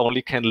protagonist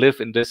only can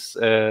live in this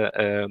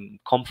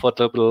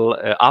comfortable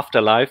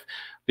afterlife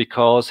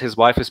because his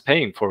wife is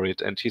paying for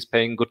it, and he's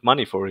paying good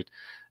money for it.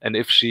 And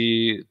if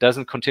she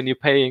doesn't continue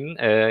paying,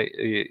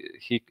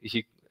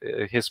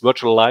 his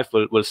virtual life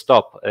will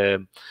stop.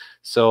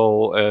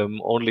 So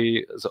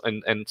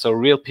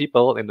real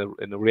people in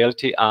the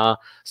reality are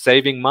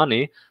saving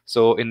money.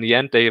 So in the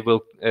end, they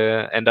will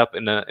end up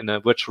in a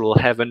virtual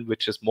heaven,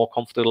 which is more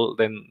comfortable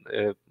than,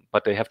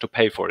 but they have to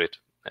pay for it.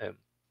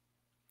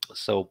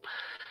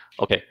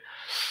 Okay.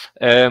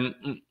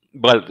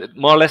 Well,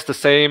 more or less the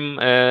same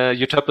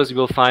utopias you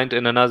will find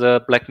in another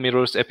Black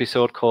Mirror's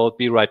episode called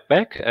Be Right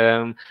Back.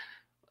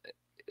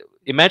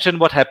 Imagine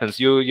what happens.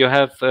 You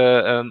have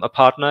a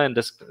partner, and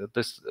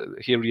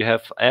here you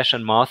have Ash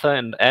and Martha,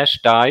 and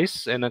Ash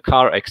dies in a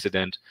car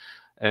accident,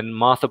 and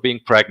Martha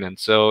being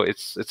pregnant. So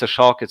it's a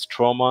shock, it's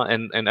trauma,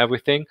 and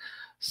everything.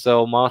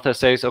 So Martha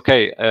says,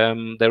 okay,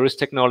 there is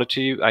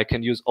technology. I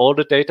can use all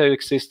the data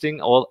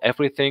existing,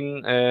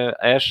 everything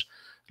Ash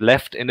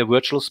left in the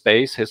virtual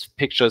space, his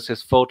pictures,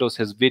 his photos,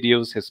 his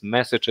videos, his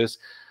messages,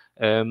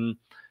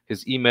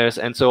 his emails,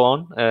 and so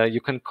on.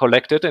 You can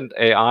collect it, and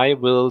AI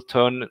will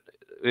turn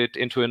it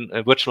into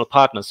a virtual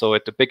partner. So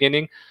at the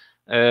beginning,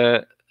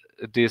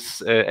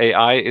 this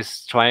AI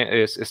is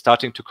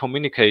starting to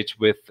communicate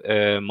with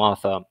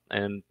Martha,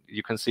 and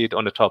you can see it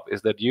on the top.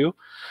 Is that you?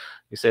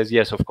 He says,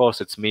 yes, of course,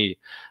 it's me.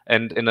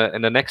 And in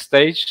the next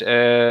stage,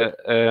 they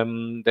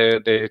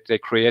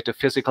create a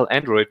physical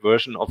Android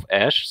version of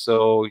Ash.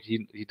 So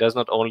he does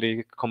not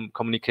only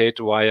communicate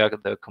via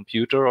the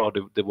computer or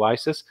the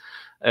devices,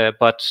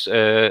 but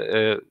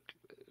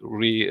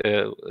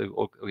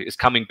is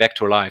coming back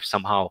to life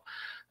somehow.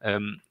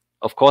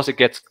 Of course, it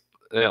gets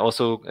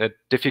also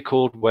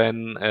difficult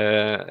when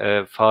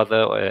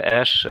Father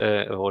Ash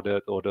or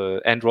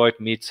the android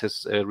meets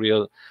his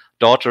real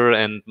daughter,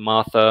 and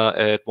Martha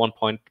at one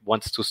point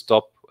wants to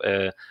stop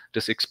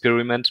this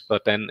experiment,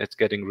 but then it's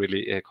getting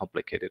really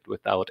complicated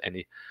without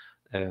any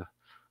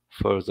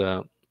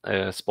further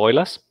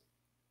spoilers.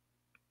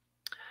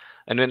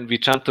 And when we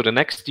jump to the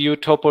next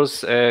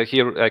utopos,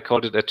 here I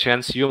called it a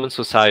transhuman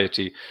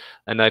society.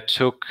 And I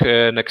took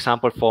an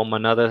example from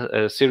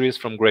another series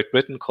from Great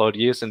Britain called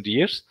Years and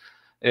Years.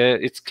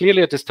 It's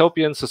clearly a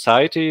dystopian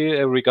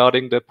society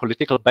regarding the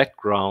political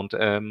background,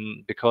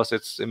 because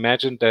it's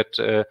imagined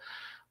that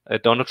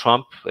Donald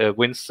Trump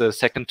wins the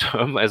second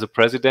term as a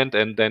president,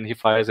 and then he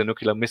fires a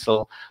nuclear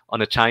missile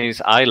on a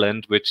Chinese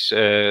island, which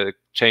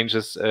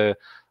changes a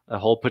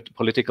whole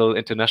political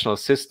international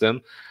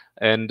system.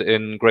 And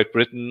in Great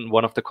Britain,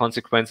 one of the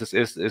consequences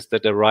is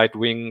that the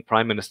right-wing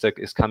prime minister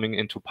is coming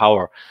into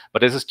power.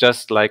 But this is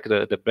just like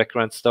the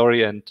background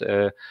story, and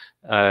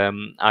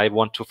I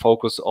want to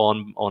focus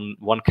on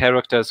one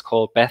character. It's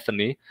called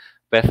Bethany.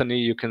 Bethany,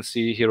 you can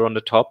see here on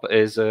the top,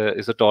 is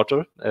a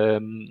daughter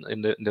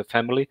in the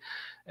family,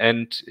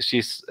 and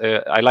she's.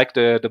 I like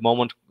the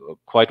moment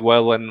quite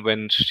well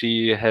when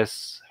she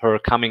has her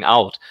coming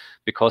out,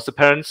 because the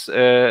parents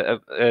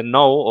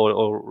know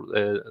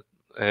or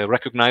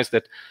recognize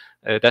that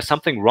there's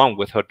something wrong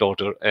with her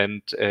daughter,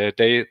 and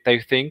they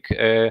think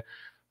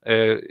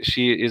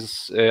she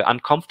is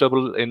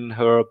uncomfortable in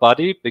her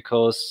body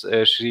because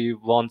she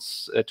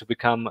wants to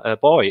become a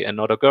boy and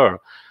not a girl.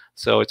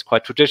 So it's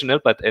quite traditional,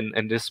 but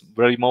in this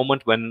very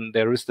moment when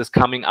there is this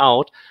coming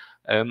out,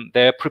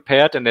 they're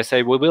prepared and they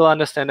say, we will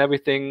understand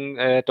everything,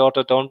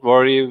 daughter, don't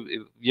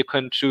worry. You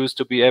can choose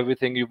to be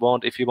everything you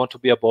want. If you want to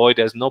be a boy,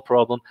 there's no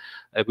problem.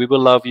 We will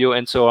love you,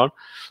 and so on.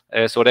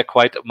 So they're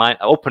quite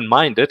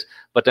open-minded.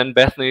 But then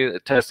Bethany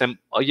tells them,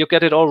 oh, you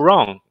get it all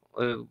wrong.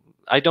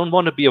 I don't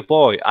want to be a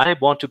boy. I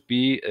want to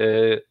be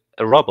a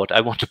robot.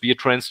 I want to be a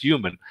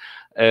transhuman.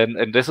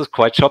 And this is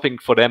quite shocking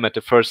for them at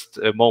the first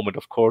moment,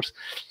 of course.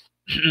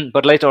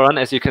 But later on,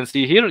 as you can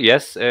see here,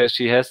 yes,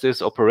 she has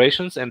these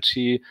operations, and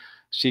she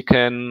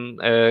can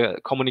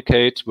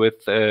communicate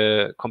with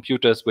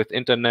computers, with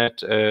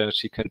internet.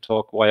 She can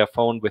talk via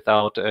phone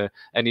without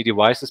any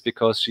devices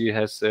because she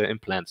has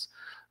implants.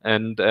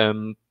 And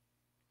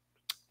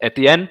at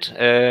the end,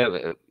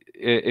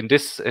 in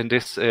this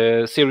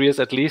series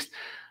at least,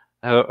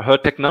 her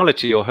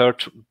technology, or her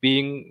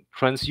being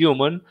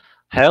transhuman,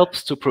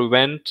 helps to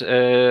prevent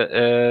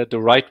the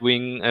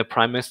right-wing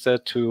prime minister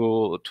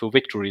to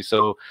victory.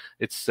 So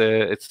it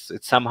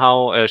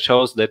somehow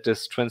shows that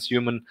this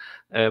transhuman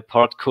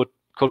part could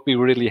be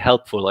really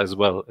helpful as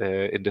well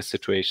in this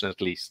situation, at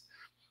least.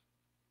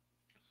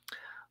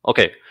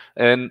 Okay,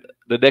 and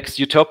the next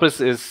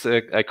utopus is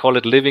I call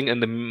it living in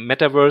the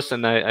metaverse,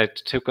 and I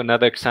took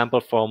another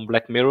example from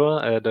Black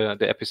Mirror.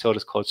 The episode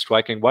is called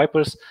Striking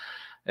Vipers.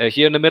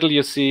 Here in the middle,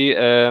 you see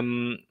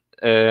Danny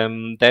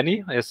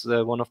is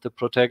one of the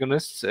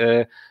protagonists.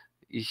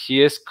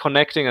 He is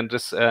connecting, and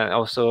this I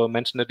also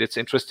mentioned it. It's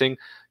interesting.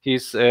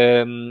 He's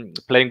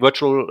playing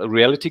virtual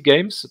reality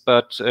games,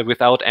 but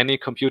without any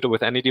computer,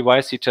 with any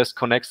device. He just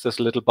connects this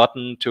little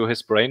button to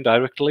his brain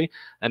directly,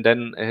 and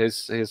then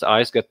his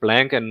eyes get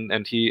blank,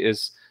 and he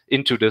is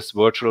into this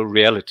virtual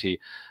reality.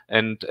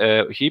 And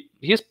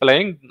he's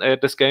playing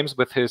these games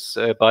with his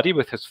buddy,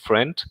 with his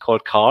friend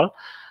called Carl.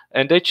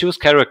 And they choose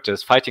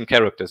characters, fighting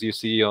characters. You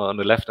see on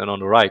the left and on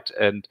the right.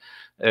 And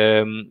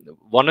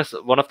one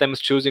of them is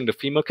choosing the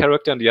female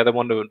character, and the other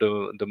one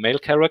the male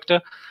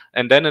character.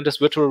 And then in this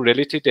virtual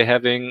reality, they're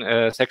having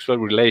sexual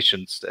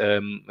relations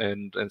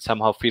and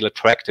somehow feel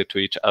attracted to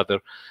each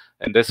other.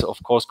 And this, of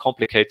course,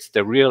 complicates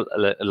their real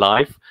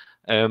life.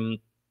 And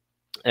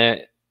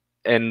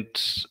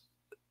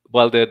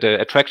well, the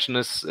attraction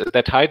is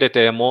that high that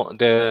they're more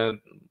and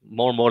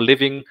more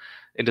living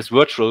in this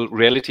virtual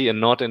reality and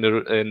not in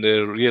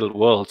the real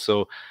world.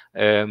 So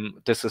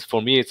this is,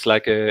 for me, it's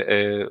like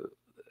an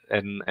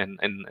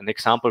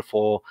example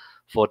for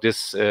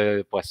this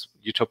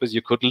utopias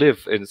you could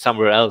live in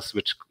somewhere else,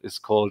 which is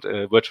called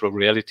virtual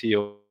reality.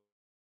 Or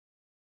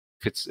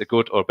if it's a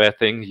good or bad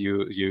thing,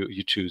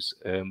 you choose.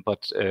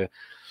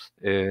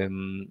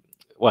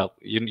 Well,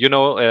 you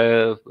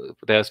know,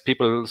 there's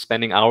people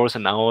spending hours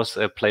and hours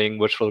playing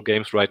virtual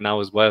games right now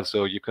as well.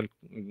 So you can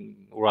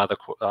rather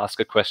ask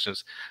the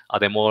questions: are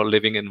they more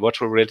living in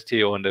virtual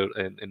reality or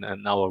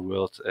in our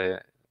world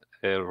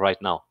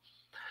right now?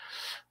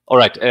 All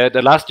right,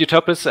 the last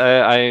utopias.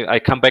 I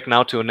come back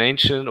now to an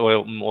ancient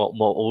or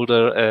more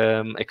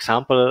older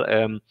example,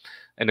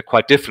 and a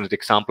quite different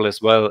example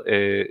as well.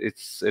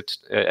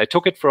 I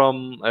took it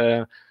from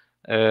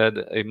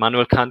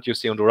Immanuel Kant. You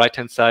see on the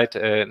right-hand side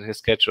his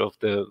sketch of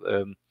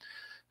the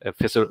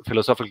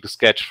philosophical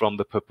sketch from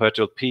the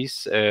perpetual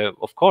peace.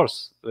 Of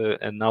course,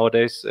 and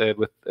nowadays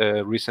with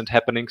recent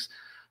happenings,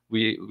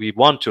 we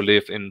want to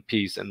live in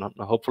peace, and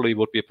hopefully it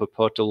would be a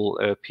perpetual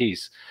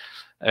peace.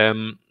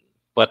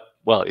 But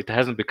well, it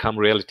hasn't become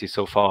reality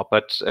so far.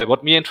 But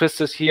what me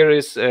interests here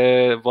is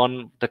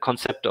the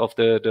concept of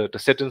the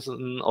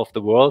citizen of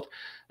the world,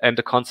 and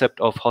the concept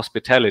of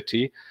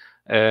hospitality.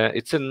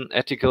 It's an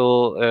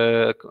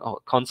ethical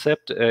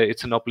concept.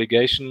 It's an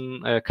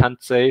obligation.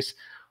 Kant says,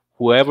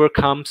 whoever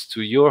comes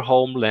to your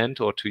homeland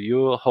or to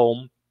your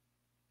home,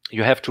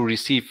 you have to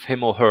receive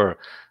him or her.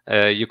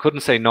 You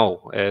couldn't say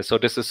no. So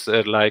this is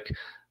like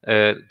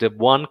the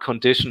one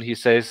condition, he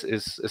says,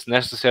 is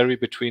necessary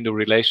between the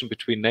relation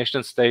between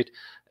nation state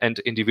and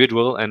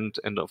individual. And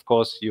of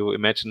course, you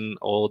imagine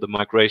all the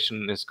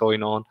migration is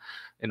going on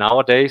in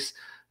our days.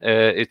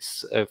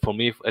 It's for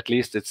me, at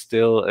least, it's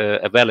still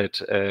a valid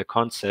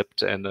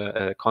concept, and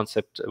a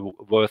concept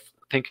worth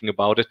thinking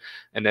about it.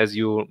 And as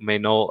you may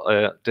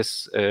know,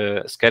 this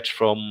sketch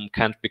from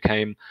Kant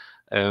became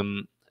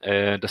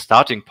the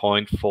starting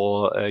point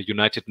for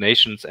United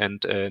Nations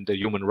and the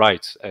human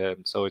rights.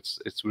 So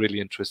it's really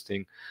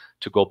interesting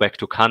to go back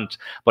to Kant.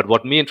 But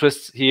what me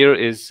interests here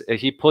is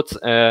he puts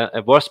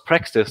a worst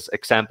practice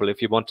example,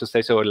 if you want to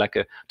say so, like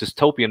a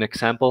dystopian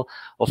example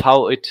of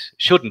how it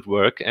shouldn't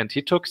work. And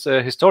he took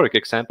a historic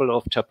example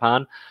of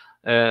Japan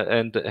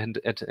and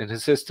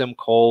his system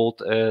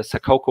called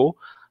Sakoku,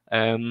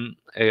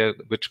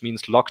 which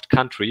means locked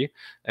country.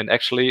 And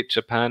actually,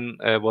 Japan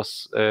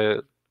was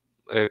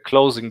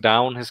closing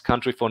down his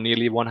country for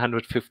nearly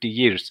 150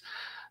 years.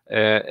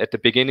 At the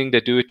beginning,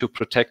 they do it to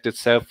protect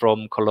itself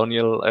from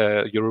colonial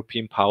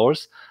European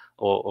powers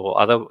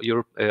or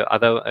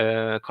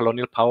other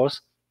colonial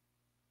powers.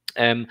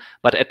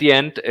 But at the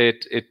end,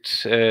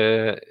 it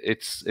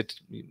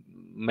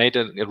made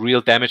a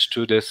real damage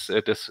to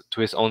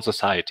to his own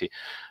society.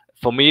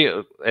 For me,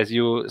 as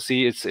you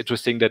see, it's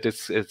interesting that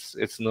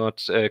it's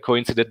not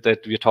coincident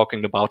that we're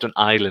talking about an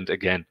island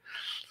again.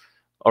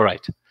 All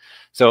right,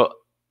 so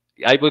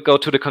I will go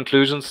to the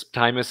conclusions.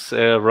 Time is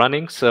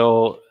running,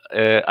 so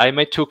I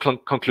made two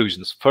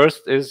conclusions.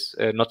 First is,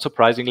 not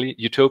surprisingly,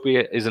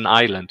 utopia is an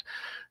island.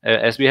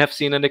 As we have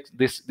seen in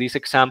these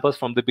examples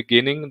from the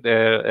beginning,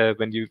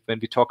 when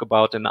we talk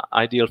about an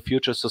ideal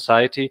future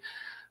society,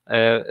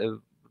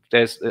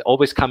 there's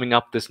always coming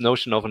up this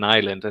notion of an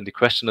island, and the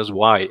question is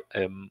why.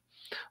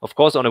 Of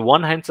course, on the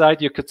one hand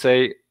side, you could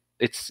say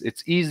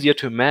it's easier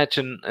to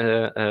imagine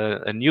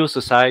a new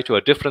society or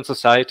a different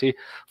society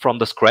from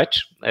the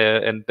scratch,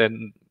 and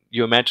then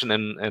you imagine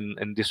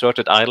a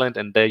deserted island,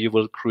 and there you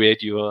will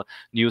create your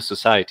new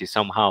society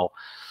somehow.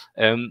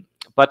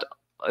 But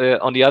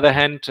on the other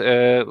hand,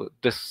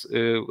 this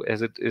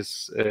as it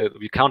is,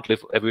 we can't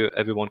live.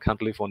 Everyone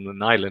can't live on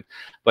an island,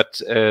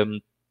 but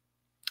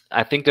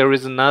I think there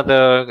is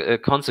another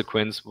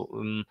consequence.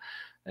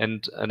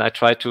 And I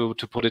try to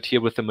put it here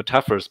with the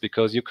metaphors,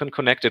 because you can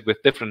connect it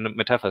with different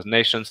metaphors: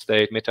 nation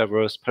state,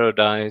 metaverse,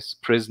 paradise,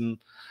 prison,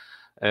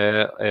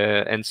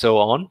 and so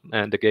on,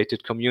 and the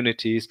gated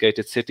communities,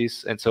 gated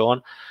cities, and so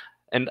on.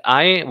 And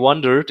I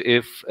wondered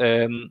if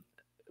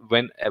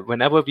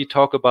whenever we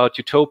talk about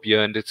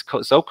utopia, and it's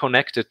so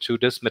connected to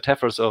this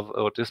metaphors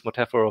this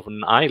metaphor of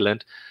an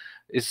island,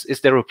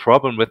 is there a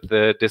problem with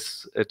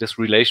this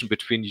relation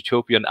between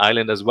utopia and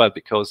island as well?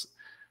 Because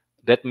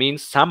that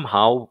means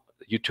somehow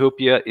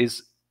utopia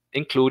is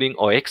including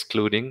or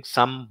excluding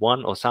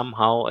someone or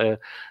somehow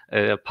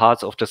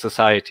parts of the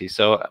society.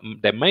 So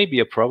there may be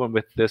a problem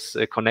with this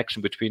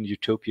connection between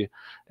utopia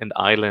and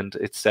island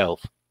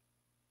itself.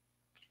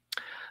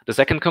 The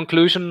second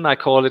conclusion, I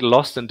call it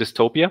lost in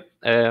dystopia.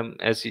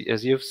 As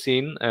you've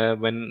seen,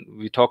 when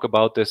we talk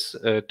about this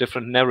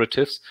different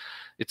narratives,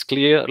 it's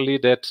clearly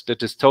that the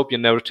dystopian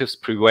narratives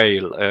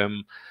prevail.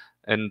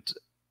 And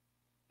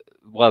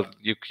well,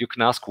 you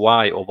can ask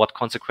why, or what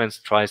consequence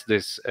tries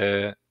this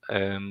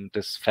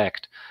this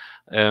fact.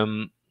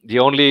 The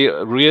only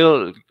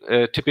real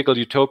typical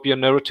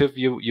utopian narrative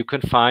you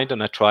can find,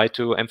 and I try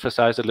to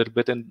emphasize a little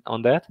bit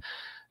on that,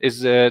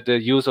 is the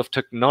use of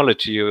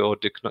technology or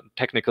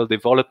technical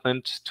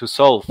development to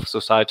solve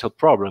societal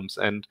problems.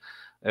 And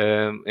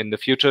in the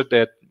future,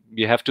 that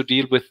we have to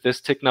deal with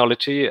this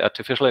technology,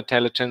 artificial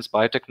intelligence,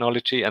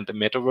 biotechnology, and the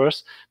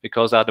metaverse,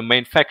 because are the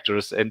main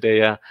factors, and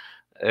they are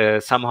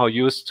somehow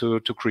used to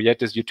create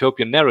these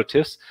utopian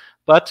narratives.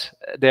 But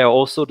they are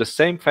also the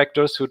same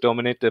factors who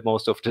dominate the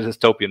most of the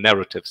dystopian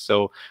narratives.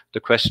 So the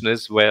question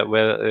is,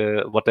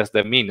 what does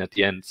that mean at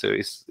the end? So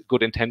is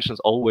good intentions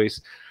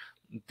always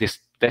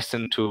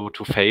destined to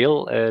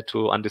fail,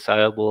 to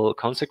undesirable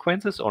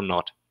consequences, or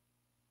not?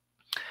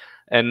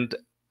 And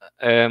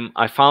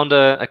I found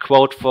a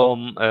quote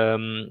from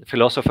a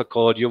philosopher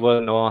called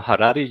Yuval Noah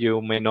Harari.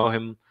 You may know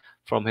him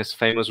from his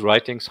famous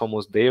writings,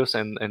 Homo Deus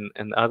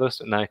and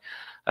others. And I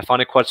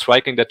found it quite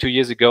striking that 2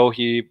 years ago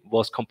he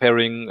was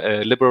comparing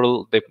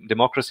liberal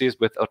democracies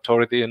with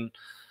authoritarian,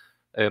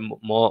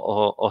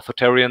 more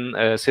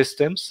authoritarian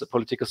systems,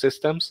 political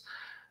systems.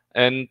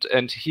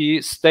 And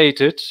he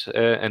stated,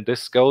 and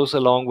this goes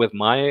along with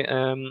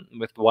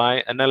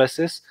my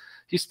analysis.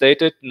 He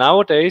stated,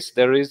 nowadays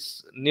there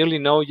is nearly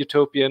no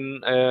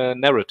utopian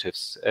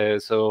narratives.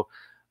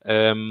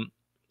 And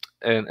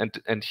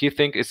he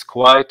thinks it's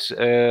quite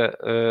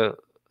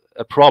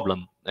a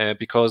problem,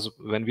 because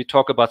when we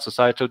talk about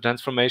societal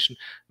transformation,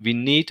 we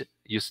need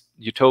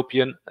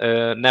utopian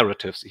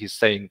narratives, he's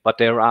saying, but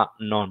there are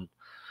none.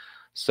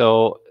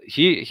 So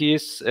he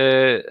is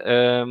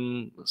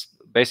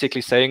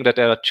basically saying that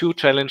there are two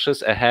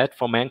challenges ahead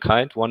for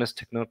mankind. One is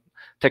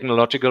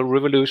technological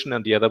revolution,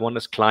 and the other one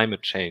is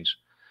climate change.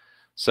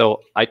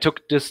 So I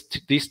took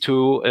these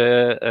two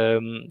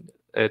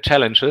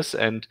challenges,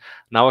 and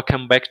now I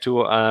come back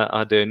to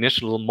the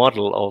initial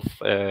model of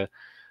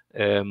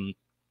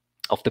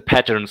the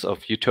patterns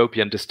of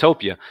utopia and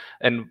dystopia.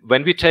 And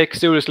when we take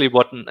seriously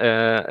what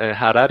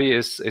Harari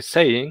is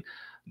saying,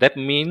 that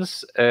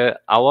means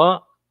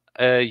our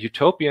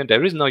utopian,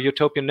 there is no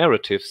utopian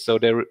narrative. So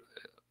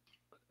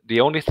the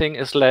only thing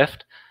is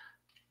left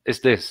is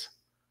this.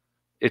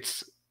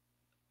 It's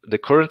the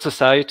current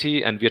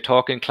society, and we're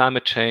talking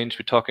climate change,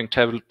 we're talking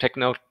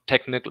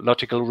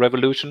technological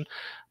revolution,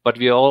 but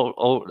we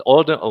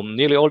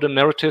nearly all the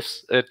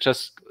narratives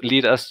just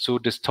lead us to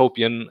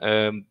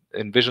dystopian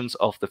visions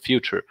of the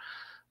future,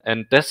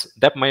 and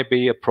that might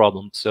be a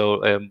problem. So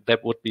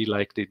that would be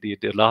like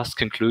the last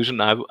conclusion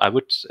I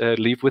would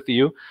leave with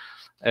you.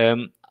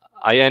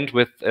 I end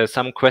with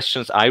some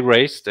questions I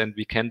raised, and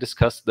we can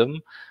discuss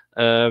them.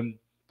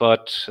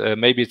 But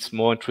maybe it's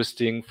more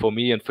interesting for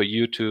me and for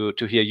you to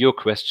hear your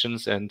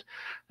questions, and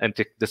and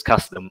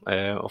discuss them.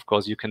 Of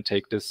course, you can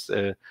take this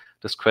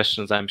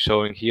questions I'm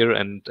showing here,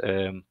 and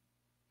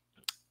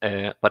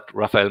but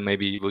Raphael,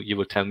 maybe you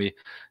will tell me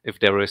if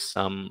there is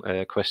some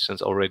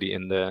questions already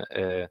in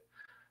the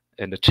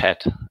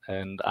chat.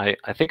 And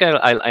I think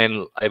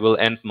I will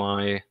end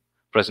my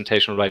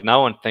presentation right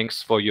now, and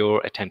thanks for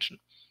your attention.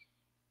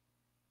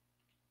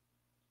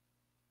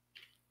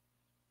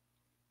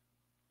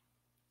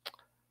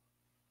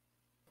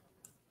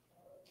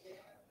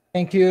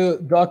 Thank you,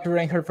 Dr.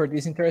 Reinhardt, for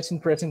this interesting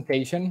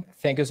presentation.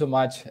 Thank you so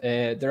much.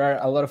 There are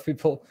a lot of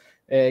people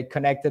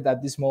connected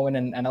at this moment,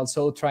 and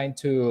also trying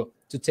to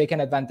take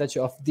an advantage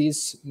of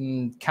this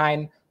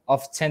kind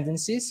of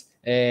tendencies,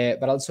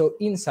 but also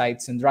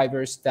insights and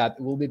drivers that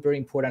will be very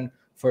important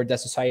for the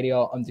society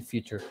on the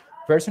future.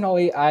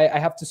 Personally, I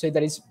have to say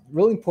that it's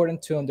really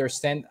important to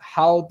understand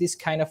how these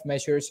kind of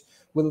measures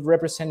will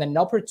represent an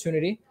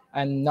opportunity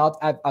and not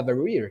a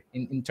barrier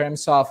in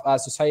terms of a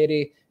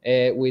society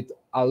with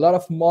a lot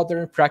of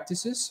modern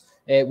practices,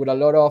 with a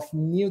lot of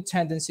new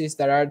tendencies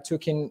that are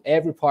taking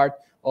every part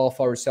of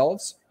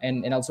ourselves,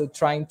 and also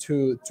trying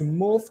to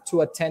move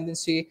to a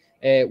tendency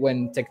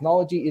when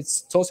technology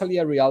is totally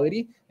a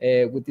reality,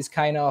 with this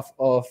kind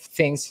of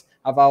things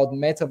about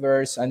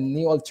metaverse and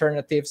new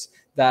alternatives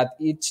that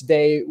each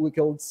day we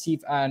could see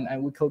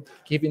and we could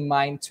keep in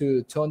mind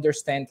to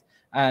understand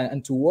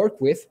and to work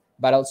with,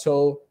 but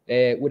also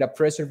with a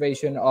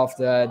preservation of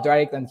the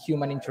direct and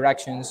human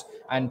interactions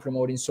and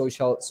promoting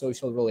social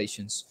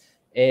relations.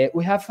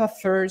 We have a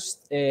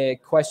first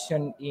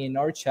question in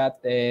our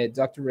chat,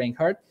 Dr.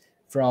 Reinhardt,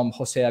 from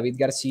Jose David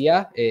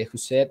Garcia, who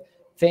said,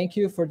 "Thank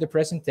you for the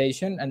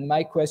presentation. And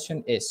my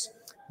question is,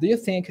 do you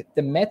think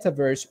the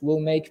metaverse will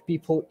make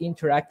people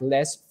interact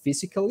less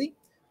physically,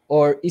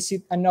 or is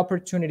it an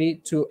opportunity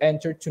to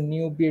enter to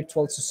new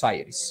virtual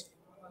societies?"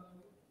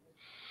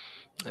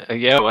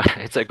 Yeah, well,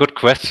 it's a good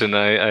question.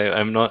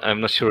 I'm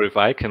not sure if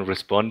I can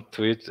respond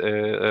to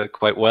it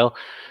quite well.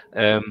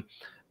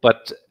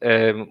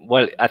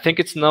 Well, I think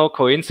it's no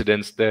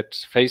coincidence that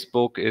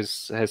Facebook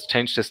has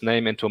changed its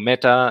name into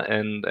Meta,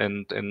 and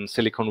in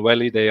Silicon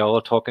Valley they are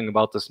all talking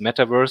about this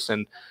metaverse,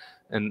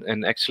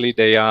 and actually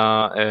they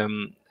are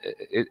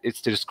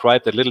it's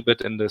described a little bit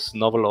in this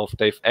novel of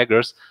Dave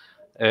Eggers.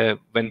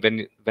 When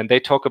they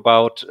talk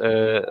about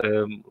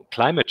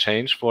climate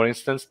change, for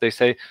instance, they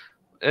say,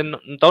 and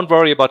don't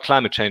worry about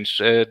climate change.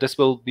 There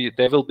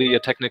will be a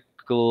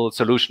technical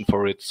solution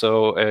for it.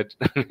 So,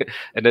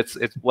 and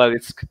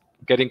it's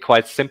getting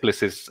quite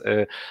simplicist.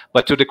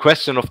 But to the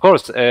question, of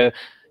course,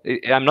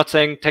 I'm not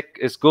saying tech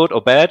is good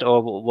or bad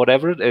or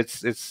whatever.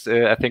 It's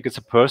I think it's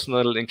a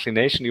personal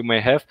inclination you may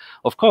have.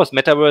 Of course,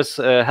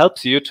 metaverse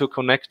helps you to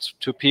connect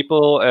to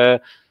people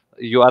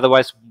you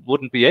otherwise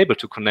wouldn't be able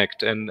to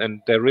connect,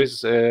 and there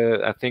is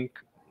I think.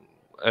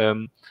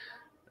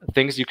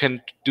 Things you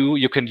can do,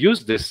 you can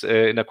use this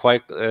in a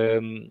quite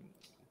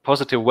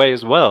positive way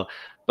as well.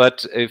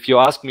 But if you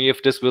ask me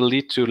if this will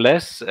lead to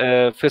less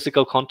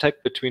physical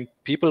contact between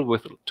people,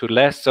 to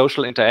less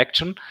social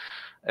interaction,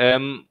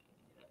 I'm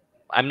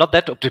not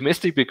that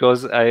optimistic,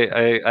 because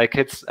I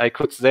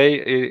could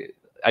say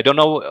I don't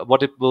know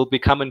what it will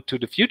become into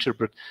the future,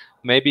 but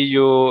maybe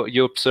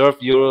you observe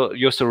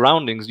your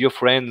surroundings, your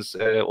friends,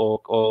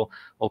 or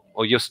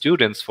your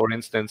students, for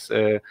instance.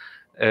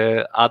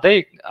 Are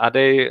they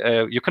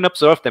you can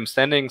observe them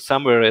standing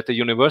somewhere at the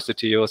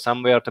university or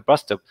somewhere at the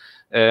bus stop.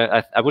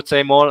 I would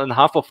say more than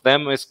half of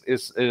them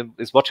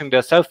is watching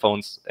their cell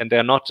phones, and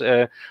they're not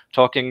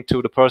talking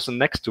to the person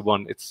next to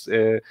one. It's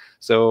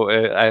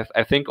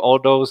I think all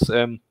those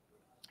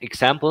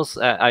examples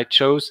I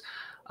chose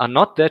are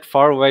not that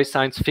far away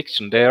science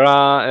fiction. They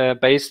are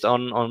based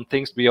on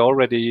things we are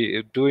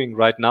already doing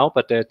right now,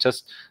 but they're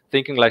just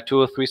thinking like 2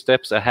 or 3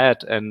 steps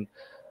ahead, and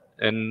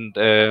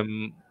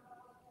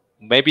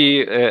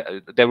maybe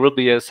there will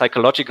be a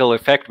psychological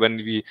effect when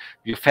we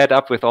fed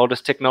up with all this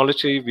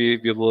technology.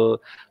 We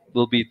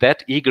will be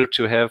that eager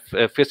to have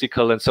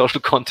physical and social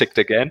contact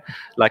again,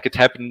 like it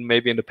happened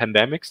maybe in the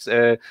pandemics,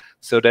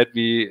 so that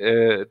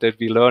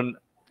we learn.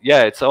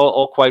 Yeah, it's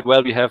all quite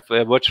well. We have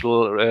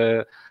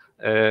virtual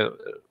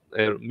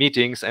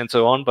meetings and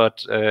so on,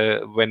 but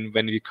when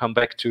we come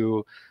back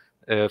to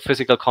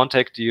physical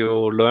contact, you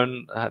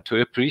learn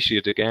to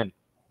appreciate again.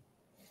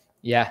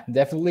 Yeah,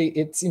 definitely.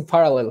 It's in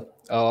parallel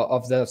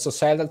of the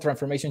societal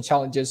transformation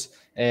challenges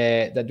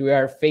that we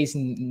are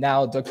facing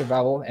now, Dr.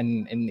 Babel,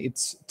 and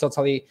it's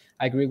totally,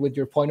 I agree with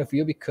your point of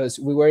view, because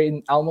we were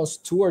in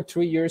almost 2 or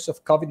 3 years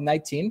of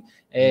COVID-19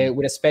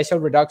 with a special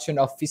reduction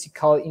of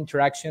physical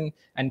interaction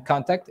and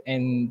contact,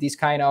 and this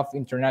kind of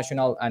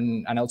international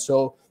and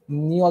also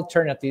new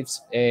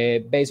alternatives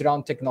based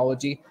around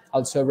technology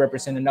also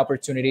represent an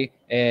opportunity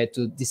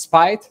to,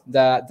 despite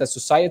the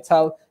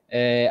societal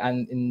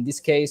and in this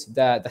case,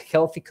 the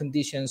healthy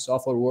conditions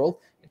of our world,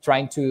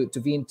 trying to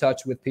be in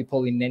touch with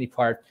people in any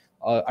part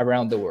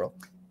around the world.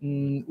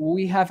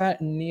 We have a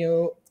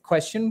new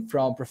question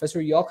from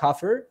Professor Jörg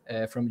Hafer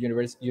from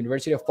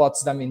University of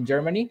Potsdam in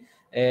Germany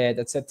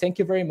that said, "Thank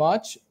you very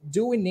much.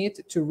 Do we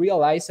need to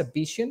realize a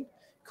vision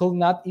could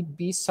not it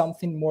be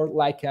something more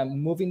like a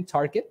moving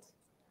target?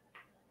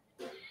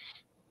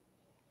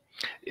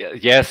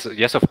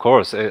 Yes, of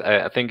course.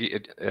 I think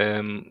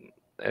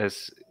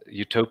as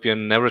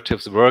utopian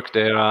narratives work,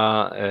 there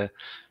are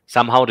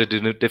somehow the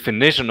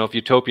definition of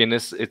utopian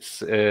is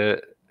it's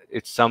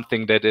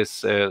something that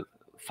is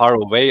far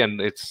away,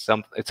 and it's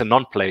a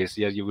non-place.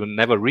 Yeah, you will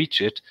never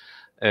reach it,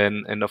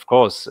 and of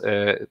course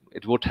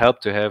it would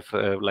help to have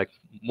like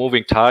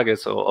moving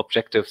targets or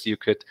objectives. You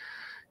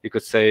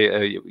could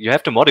say you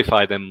have to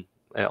modify them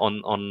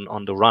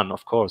on the run,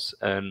 of course,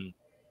 and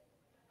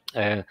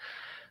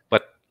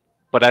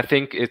but I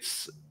think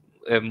it's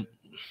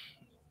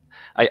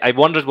I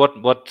wondered what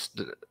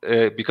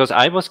because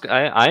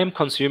I am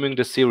consuming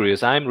the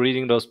series, I'm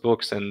reading those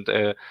books,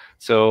 and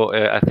so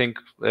I think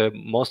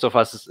most of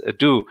us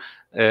do,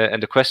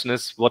 and the question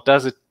is, what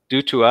does it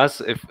do to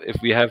us if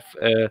we have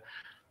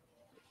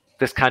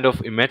this kind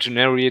of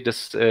imaginary,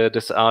 this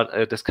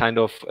art, this kind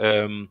of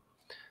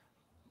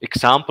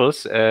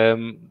examples.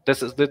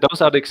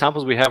 Those are the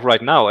examples we have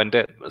right now,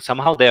 and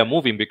somehow they are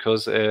moving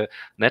because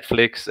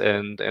Netflix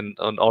and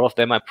all of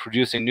them are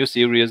producing new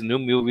series, new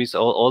movies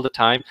all the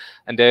time,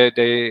 and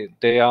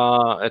they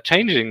are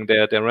changing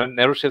their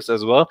narratives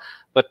as well.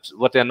 But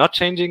what they're not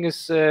changing is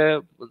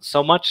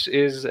so much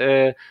is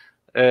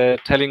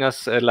telling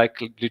us like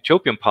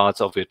utopian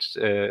parts of it,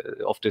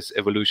 of this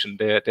evolution.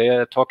 They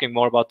are talking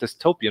more about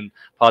dystopian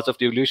parts of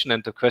the evolution,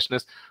 and the question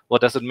is,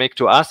 what does it make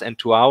to us and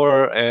to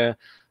our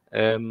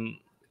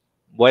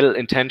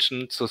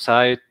well-intentioned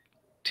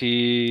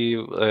society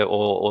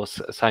or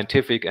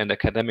scientific and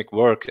academic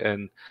work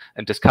and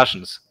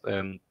discussions.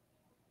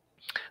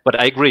 But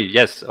I agree,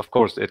 yes, of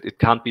course, it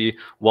can't be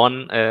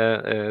one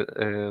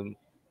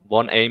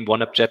aim,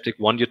 one objective,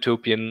 one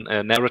utopian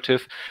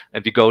narrative,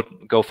 and we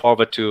go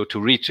forward to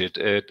reach it.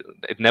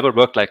 It never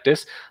worked like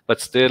this,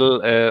 but still,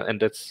 and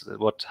that's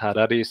what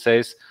Harari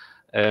says.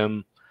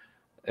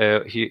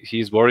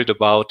 He's worried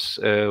about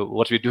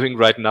what we're doing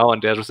right now,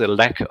 and there is a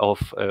lack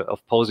of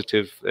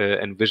positive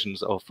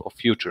envisions of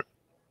future.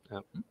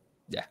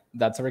 Yeah,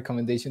 that's a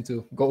recommendation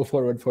to go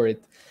forward for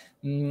it.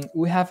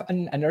 We have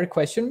another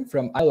question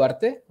from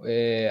Duarte,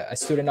 a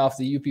student of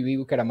the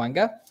UPB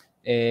Bucaramanga,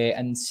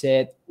 and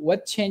said,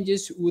 what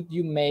changes would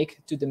you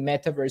make to the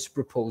metaverse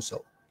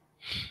proposal?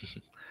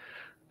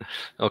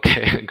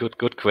 Okay,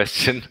 good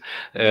question.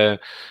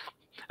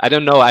 I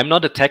don't know. I'm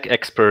not a tech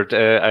expert.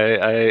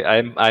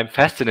 I'm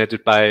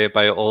fascinated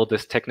by all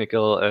these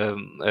technical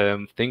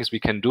things we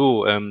can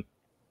do.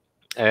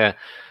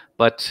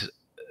 But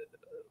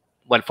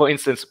well, for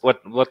instance,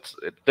 what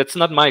that's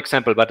not my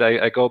example, but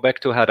I go back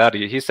to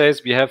Harari. He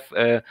says we have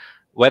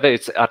whether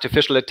it's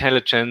artificial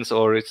intelligence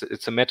or it's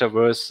a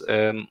metaverse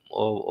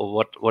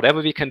or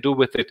whatever we can do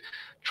with it.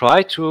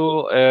 Try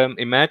to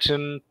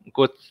imagine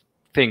good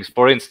things.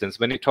 For instance,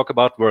 when you talk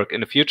about work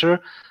in the future.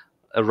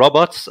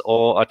 Robots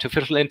or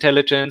artificial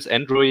intelligence,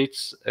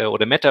 androids, or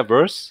the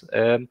metaverse,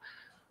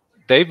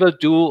 they will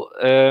do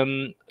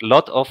a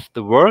lot of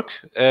the work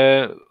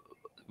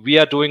we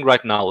are doing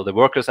right now, the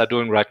workers are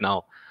doing right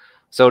now.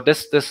 So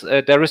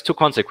there is two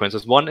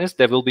consequences. One is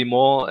there will be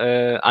more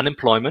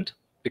unemployment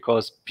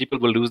because people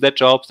will lose their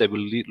jobs, they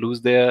will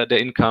lose their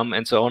income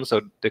and so on. So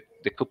there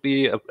could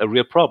be a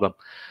real problem.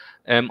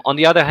 On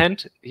the other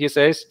hand, he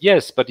says,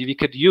 yes, but we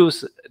could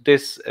use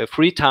this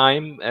free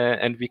time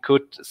and we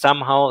could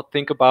somehow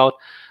think about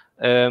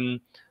the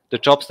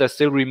jobs that are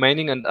still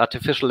remaining, and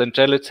artificial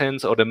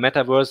intelligence or the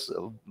metaverse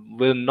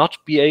will not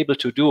be able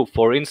to do.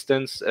 For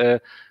instance,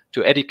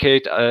 to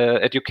educate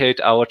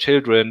our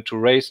children, to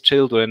raise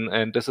children,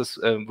 and this is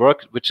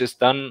work which is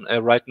done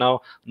right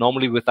now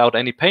normally without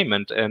any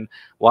payment. And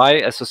why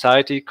a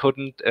society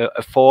couldn't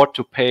afford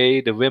to pay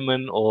the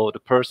women or the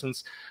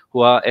persons who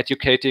are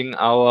educating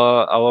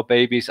our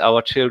babies,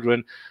 our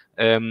children,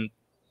 and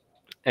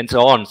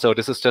so on. So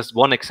this is just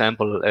one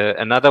example.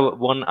 Another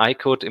one I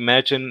could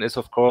imagine is,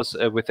 of course,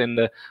 within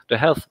the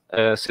health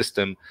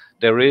system.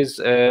 There is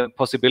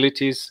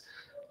possibilities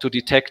to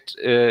detect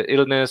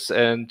illness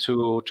and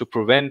to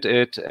prevent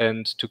it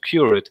and to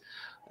cure it.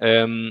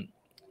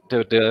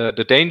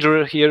 The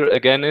danger here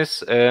again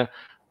is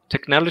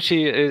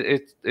technology.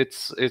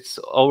 It's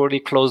already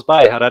close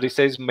by. Harari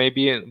says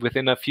maybe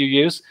within a few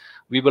years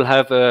we will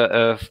have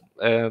a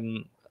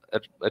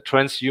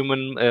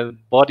transhuman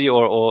body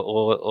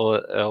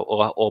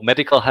or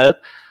medical help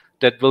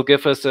that will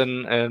give us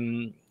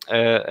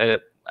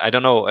I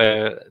don't know,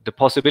 the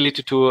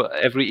possibility to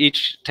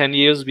each 10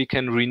 years we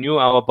can renew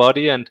our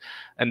body and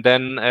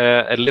then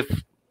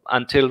live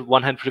until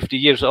 150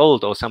 years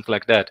old or something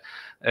like that.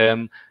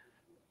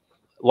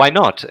 Why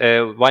not?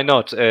 Why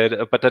not?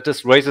 But that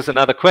just raises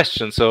another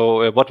question.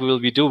 So, what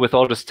will we do with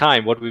all this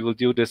time? What we will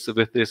do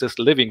with this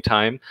living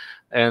time?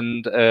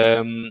 And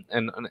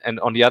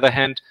on the other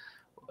hand,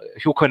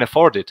 who can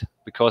afford it?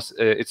 Because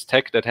it's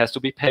tech that has to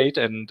be paid.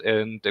 And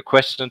the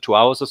question to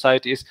our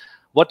society is,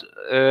 what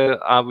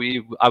are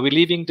we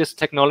leaving this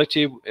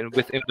technology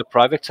within the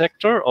private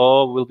sector,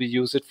 or will we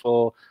use it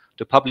for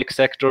the public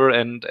sector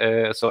and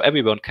so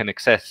everyone can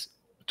access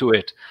to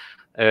it?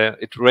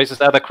 it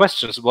raises other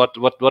questions. What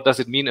does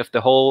it mean if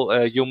the whole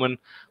human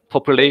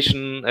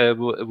population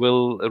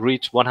will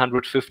reach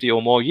 150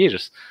 or more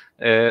years?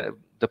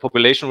 The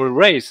population will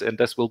rise, and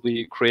this will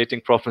be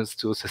creating problems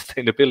to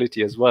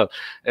sustainability as well.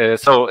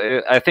 So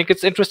I think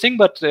it's interesting,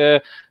 but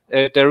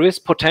there is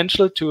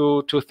potential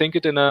to think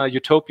it in a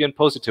utopian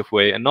positive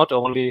way, and not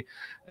only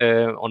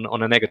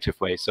on a negative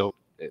way. So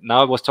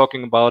now I was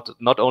talking about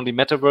not only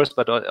metaverse,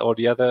 but all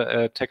the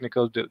other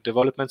technical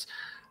developments.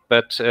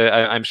 But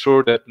I'm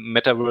sure that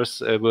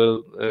metaverse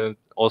will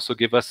also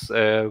give us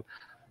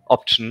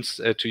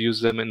options to use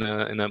them in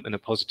a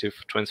positive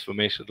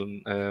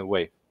transformational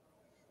way.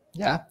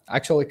 Yeah,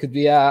 actually, it could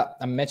be a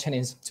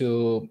mechanism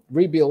to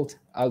rebuild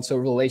also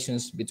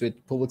relations between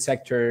public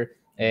sector,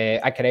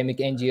 academic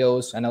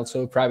NGOs, and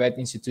also private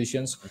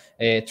institutions,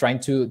 trying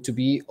to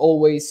be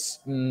always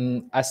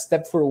a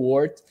step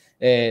forward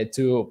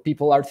to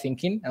people are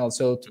thinking, and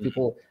also to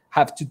people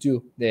have to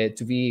do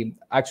to be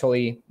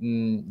actually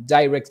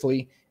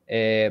directly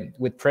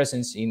with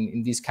presence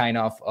in these kind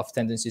of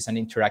tendencies and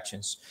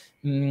interactions.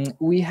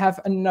 We have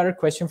another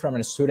question from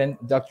a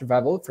student, Dr.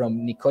 Babel,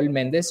 from Nicole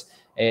Mendez.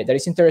 That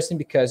is interesting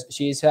because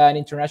she is an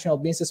international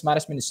business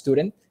management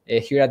student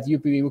here at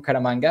UPB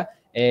Bucaramanga.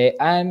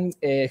 And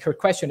her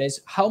question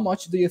is, how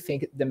much do you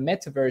think the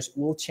metaverse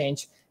will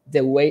change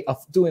the way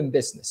of doing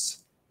business?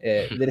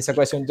 There is a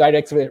question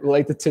directly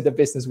related to the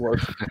business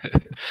world.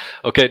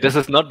 Okay, this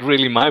is not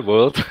really my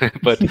world,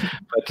 but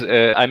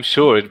I'm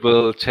sure it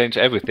will change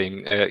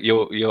everything.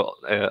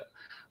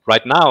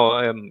 Right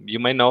now, you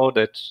may know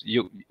that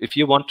if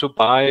you want to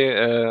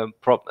buy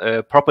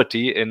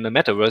property in the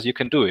metaverse, you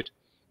can do it.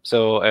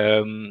 So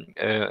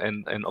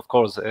and of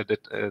course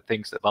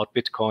things about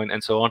Bitcoin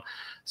and so on.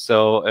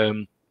 So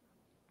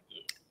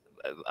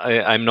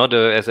I'm not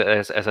as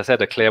I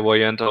said, a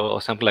clairvoyant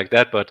or something like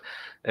that. But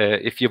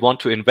if you want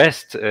to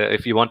invest,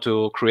 if you want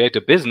to create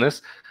a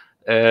business,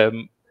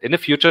 in the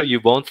future,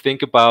 you won't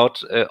think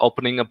about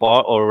opening a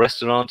bar or a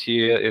restaurant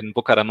here in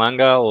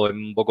Bucaramanga or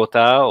in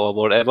Bogota or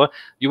whatever.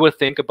 You will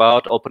think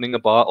about opening a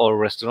bar or a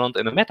restaurant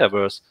in a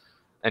metaverse,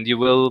 and you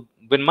will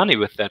win money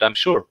with that. I'm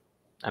sure.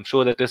 I'm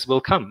sure that this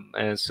will come.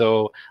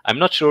 So I'm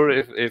not sure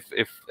if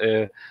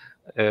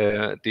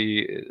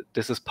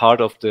this is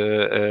part of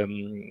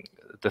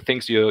the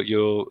things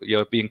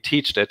you're being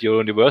taught at your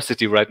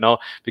university right now,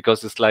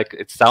 because it's like,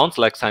 it sounds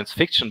like science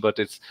fiction, but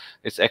it's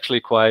actually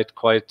quite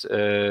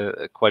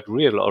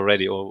real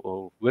already,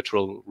 or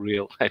virtual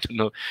real. I don't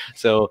know.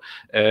 So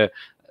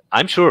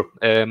I'm sure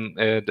there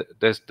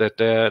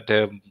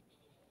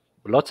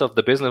lots of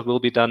the business will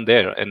be done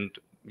there, and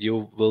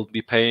you will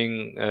be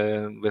paying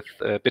with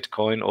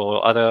Bitcoin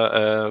or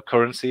other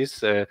currencies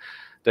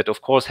that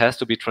of course has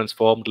to be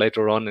transformed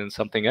later on in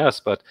something else.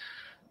 But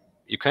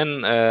you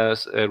can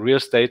real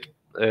estate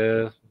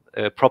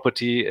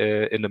property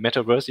in the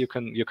metaverse.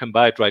 You can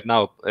buy it right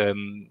now,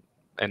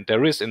 and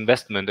there is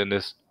investment in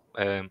this.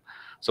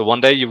 So one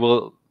day you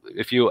will,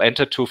 if you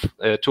enter too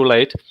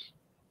late,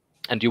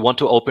 and you want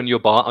to open your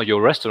bar or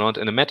your restaurant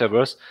in a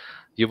metaverse,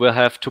 you will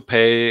have to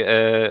pay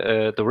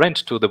the rent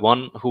to the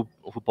one who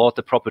bought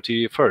the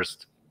property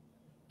first.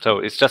 So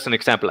it's just an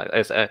example.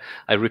 As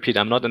I repeat,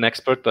 I'm not an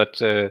expert,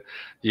 but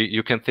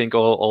you can think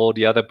all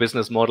the other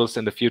business models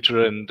in the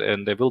future,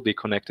 and they will be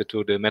connected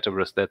to the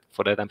metaverse.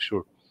 For that, I'm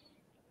sure.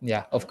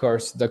 Yeah, of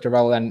course, Dr.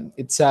 Raul, and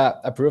it's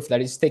a proof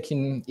that it's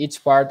taking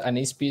each part and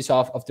each piece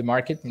of the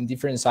market in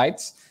different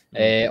sites.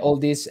 All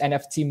this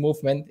NFT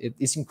movement, it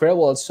is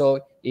incredible. Also,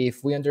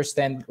 if we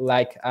understand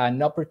like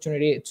an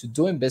opportunity to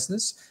doing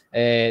business,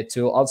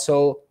 to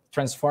also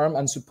transform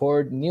and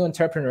support new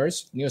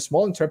entrepreneurs, new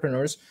small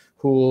entrepreneurs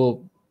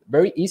who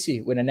very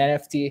easy with an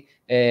NFT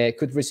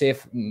could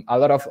receive a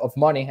lot of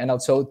money, and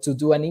also to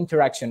do an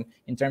interaction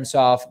in terms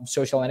of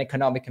social and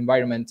economic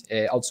environment,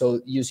 also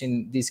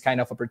using these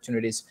kind of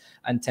opportunities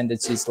and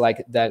tendencies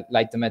like that,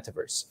 like the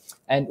metaverse.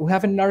 And we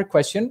have another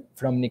question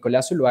from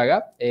Nicolas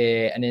Zuluaga,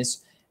 and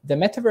is, the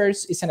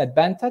metaverse is an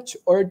advantage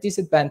or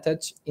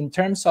disadvantage in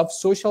terms of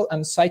social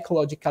and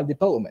psychological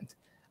development?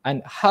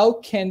 And how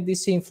can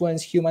this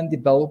influence human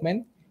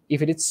development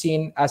if it is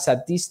seen as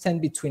a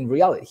distance between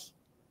reality?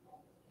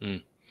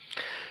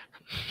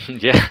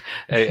 Yeah,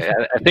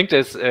 I think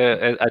there's.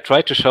 I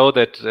try to show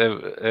that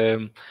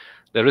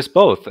there is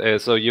both.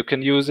 So you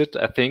can use it,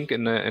 I think,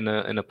 in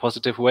a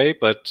positive way,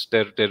 but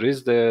there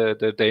is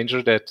the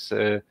danger that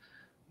the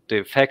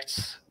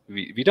effects,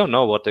 we don't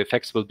know what the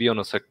effects will be on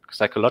a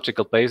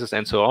psychological basis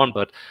and so on.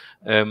 But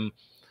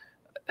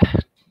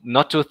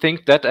not to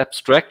think that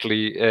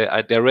abstractly.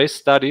 There is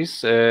studies,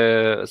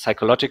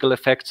 psychological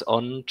effects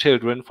on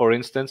children, for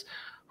instance,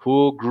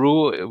 who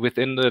grew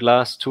within the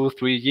last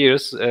 2-3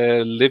 years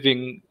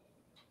living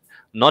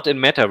not in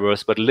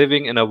metaverse, but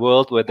living in a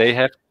world where they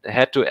have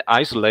had to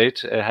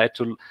isolate,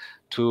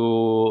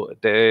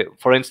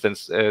 for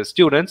instance,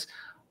 students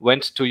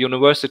went to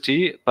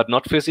university, but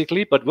not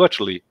physically, but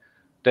virtually.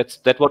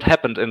 that's what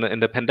happened in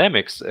the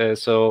pandemics.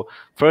 So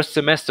first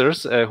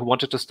semesters who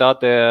wanted to start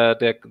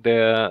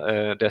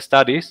their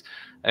studies,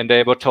 and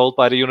they were told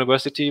by the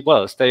university,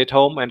 well, stay at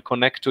home and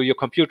connect to your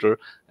computer,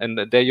 and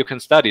there you can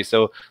study.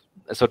 So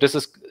this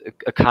is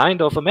a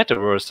kind of a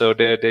metaverse. So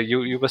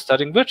you were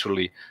studying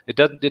virtually. It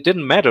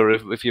didn't matter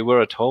if you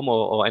were at home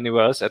or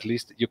anywhere else. At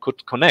least you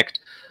could connect.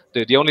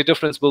 The only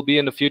difference will be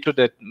in the future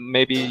that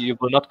maybe you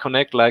will not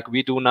connect like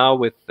we do now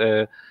with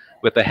the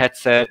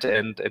headset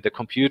and the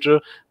computer,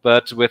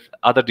 but with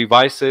other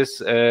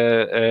devices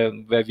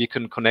where we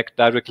can connect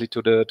directly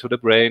to the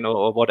brain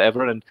or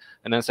whatever, and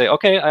then say,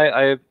 okay,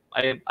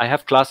 I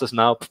have classes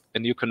now,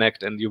 and you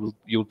connect, and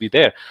you'll be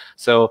there.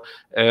 So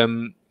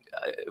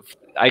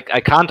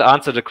I can't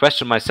answer the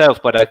question myself,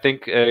 but I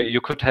think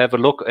you could have a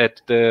look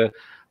at the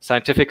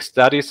scientific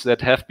studies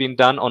that have been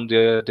done on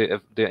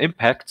the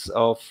impacts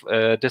of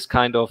this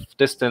kind of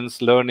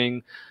distance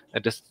learning,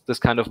 this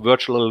kind of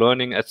virtual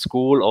learning at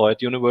school or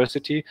at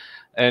university,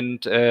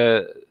 and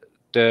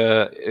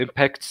the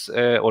impacts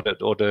or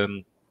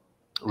the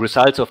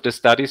results of the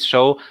studies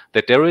show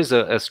that there is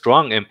a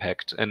strong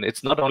impact, and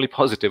it's not only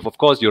positive. Of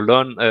course, you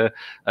learn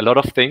a lot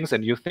of things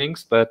and new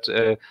things, but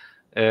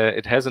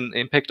it has an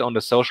impact on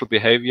the social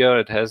behavior.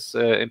 It has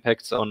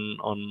impacts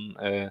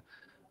on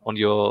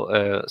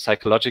your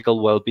psychological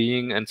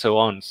well-being and so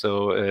on.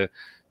 So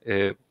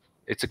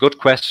it's a good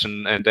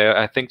question, and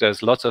I think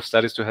there's lots of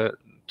studies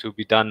to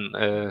be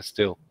done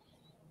still.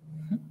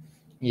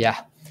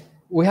 Yeah.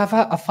 We have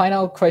a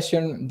final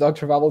question,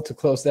 Dr. Babel, to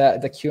close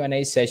the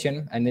Q&A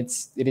session, and it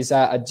is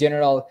a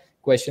general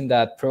question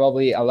that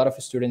probably a lot of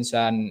students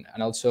and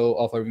also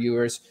of our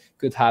viewers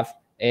could have.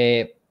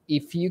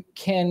 If you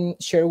can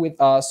share with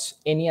us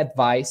any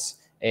advice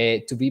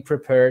to be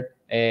prepared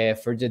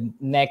for the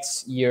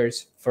next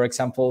years, for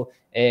example,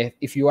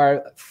 if you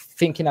are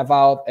thinking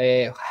about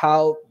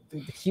how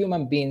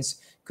human beings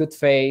could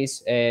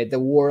face the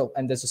world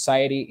and the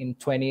society in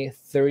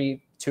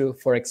 2032,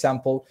 for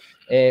example,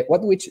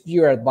 what would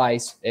your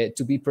advice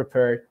to be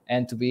prepared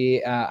and to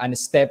be a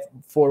step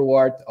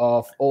forward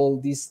of all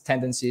these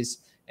tendencies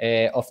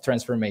of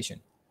transformation?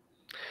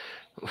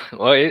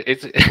 Well,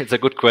 it's a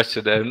good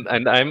question,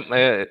 and I'm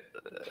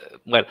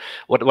well.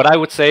 What I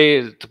would say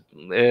is,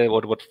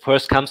 what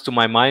first comes to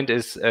my mind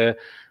is,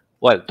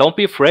 well, don't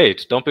be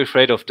afraid. Don't be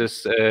afraid of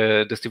this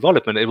this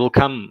development. It will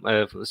come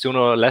sooner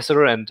or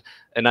later, and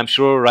I'm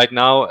sure right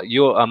now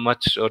you are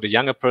much, or the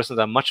younger persons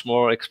are much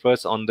more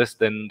experts on this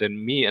than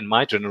me and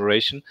my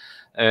generation.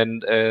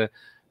 And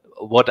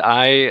what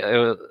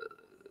I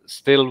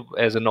still,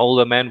 as an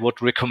older man,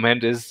 would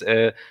recommend is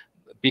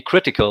be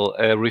critical,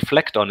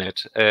 reflect on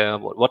it.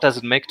 What does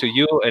it make to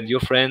you and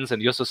your friends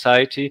and your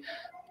society?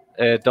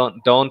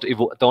 Don't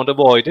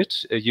avoid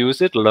it.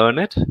 Use it, learn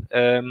it,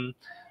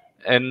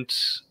 and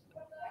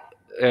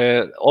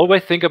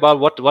always think about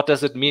what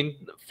does it mean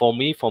for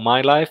me, for my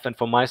life, and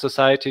for my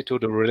society, to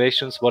the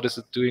relations. What is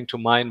it doing to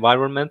my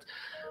environment?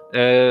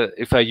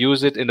 If I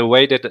use it in a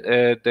way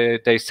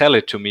that they sell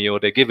it to me or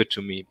they give it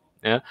to me.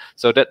 Yeah,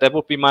 so that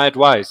would be my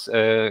advice.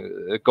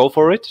 Go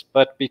for it,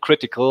 but be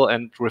critical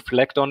and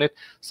reflect on it.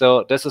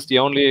 So this is the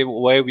only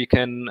way we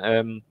can,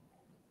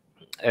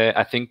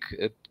 I think,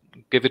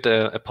 give it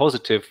a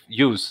positive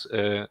use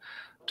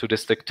to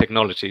this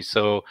technology.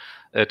 So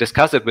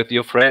discuss it with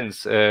your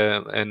friends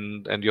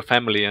and your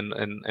family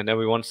and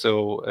everyone.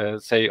 So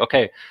say,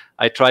 okay,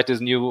 I tried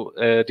this new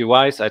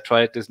device, I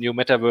tried this new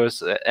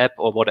metaverse app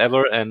or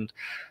whatever, and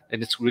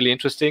it's really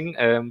interesting.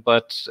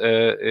 But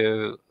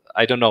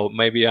I don't know,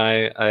 maybe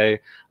I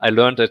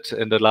learned it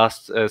in the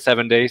last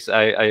 7 days.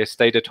 I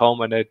stayed at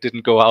home and I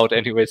didn't go out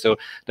anyway. So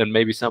then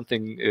maybe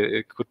something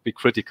could be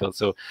critical.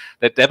 So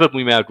that would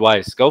be my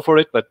advice. Go for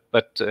it,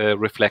 but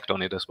reflect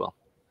on it as well.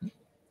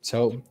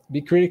 So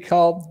be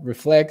critical,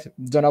 reflect,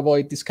 don't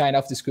avoid this kind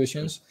of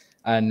discussions,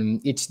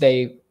 and each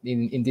day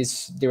in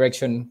this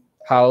direction,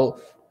 how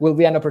will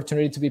be an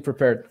opportunity to be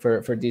prepared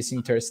for these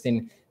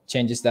interesting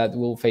changes that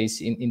we'll face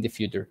in the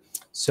future.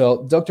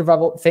 So Dr.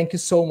 Babel, thank you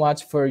so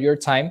much for your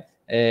time.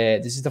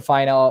 This is the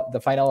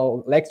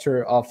final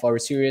lecture of our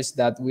series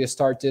that we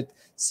started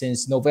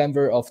since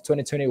November of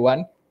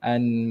 2021.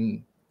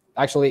 And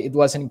actually, it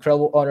was an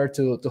incredible honor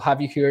to have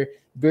you here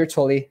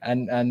virtually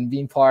and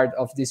being part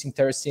of this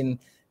interesting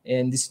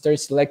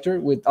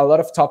lecture with a lot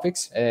of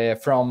topics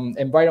from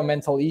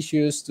environmental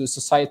issues to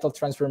societal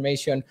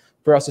transformation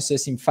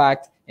processes, in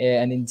fact,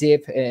 and in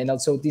deep, and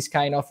also these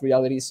kind of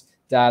realities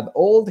that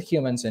all the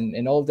humans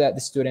and all the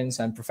students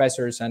and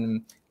professors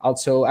and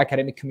also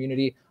academic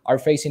community are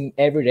facing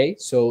every day.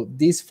 So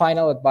this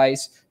final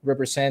advice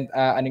represent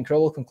an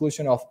incredible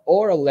conclusion of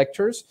oral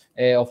lectures,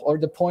 of all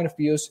the point of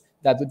views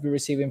that would be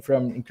receiving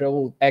from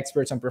incredible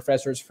experts and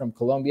professors from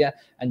Colombia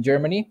and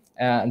Germany,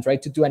 and try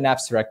to do an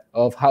abstract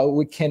of how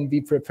we can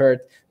be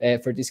prepared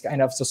for this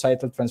kind of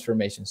societal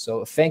transformation.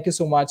 So thank you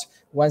so much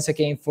once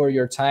again for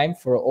your time,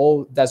 for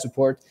all that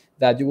support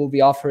that you will be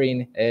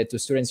offering to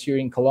students here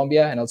in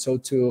Colombia, and also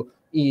to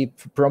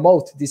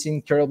promote this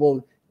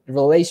incredible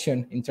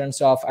relation in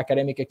terms of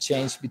academic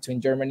exchange between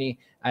Germany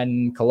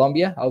and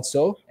Colombia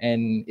also.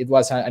 And it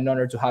was an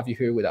honor to have you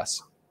here with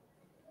us.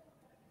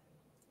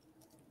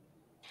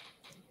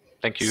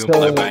 Thank you. So,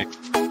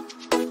 Bye-bye.